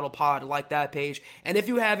 facebook.com/Mile High Huddle Pod. Like that page. And if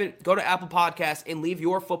you haven't, go to Apple Podcasts and leave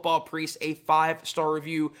your football priest a 5-star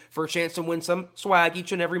review for a chance to win some swag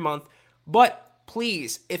each and every month. But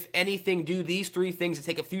please, if anything, do these 3 things and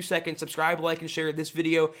take a few seconds. Subscribe, like, and share this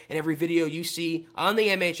video and every video you see on the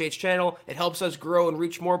MHH channel. It helps us grow and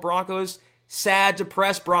reach more Broncos. Sad,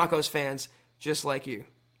 depressed Broncos fans just like you.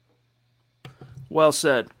 Well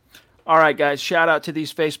said. All right, guys, shout out to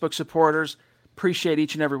these Facebook supporters. Appreciate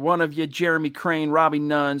each and every one of you. Jeremy Crane, Robbie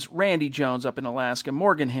Nuns, Randy Jones up in Alaska,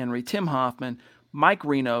 Morgan Henry, Tim Hoffman, Mike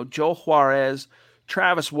Reno, Joel Juarez,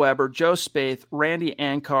 Travis Weber, Joe Spaeth, Randy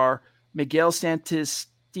Ankar, Miguel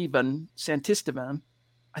Santisteban.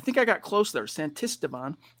 I think I got close there.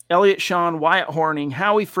 Santisteban. Elliot Sean, Wyatt Horning,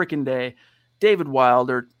 Howie Frickin' Day, David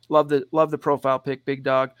Wilder, love the profile pic, Big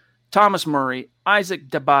Dog, Thomas Murray, Isaac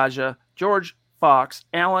Dabaja, George Fox,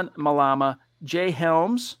 Alan Malama, Jay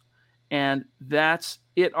Helms, and that's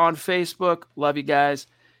it on Facebook. Love you guys.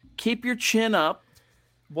 Keep your chin up.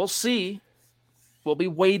 We'll see. We'll be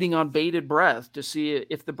waiting on bated breath to see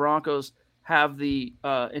if the Broncos have the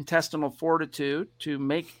intestinal fortitude to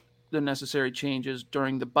make the necessary changes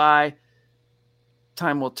during the bye.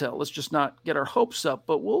 Time will tell. Let's just not get our hopes up,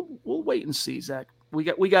 but we'll wait and see, Zach. We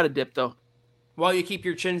got a dip though. While you keep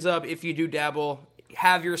your chins up, if you do dabble,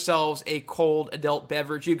 have yourselves a cold adult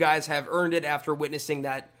beverage. You guys have earned it after witnessing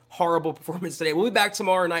that horrible performance today. We'll be back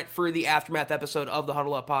tomorrow night for the aftermath episode of the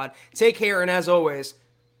Huddle Up Pod. Take care, and as always,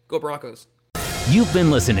 go Broncos. You've been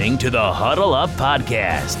listening to the Huddle Up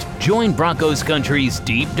Podcast. Join Broncos Country's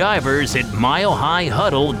deep divers at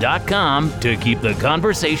milehighhuddle.com to keep the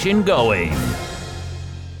conversation going.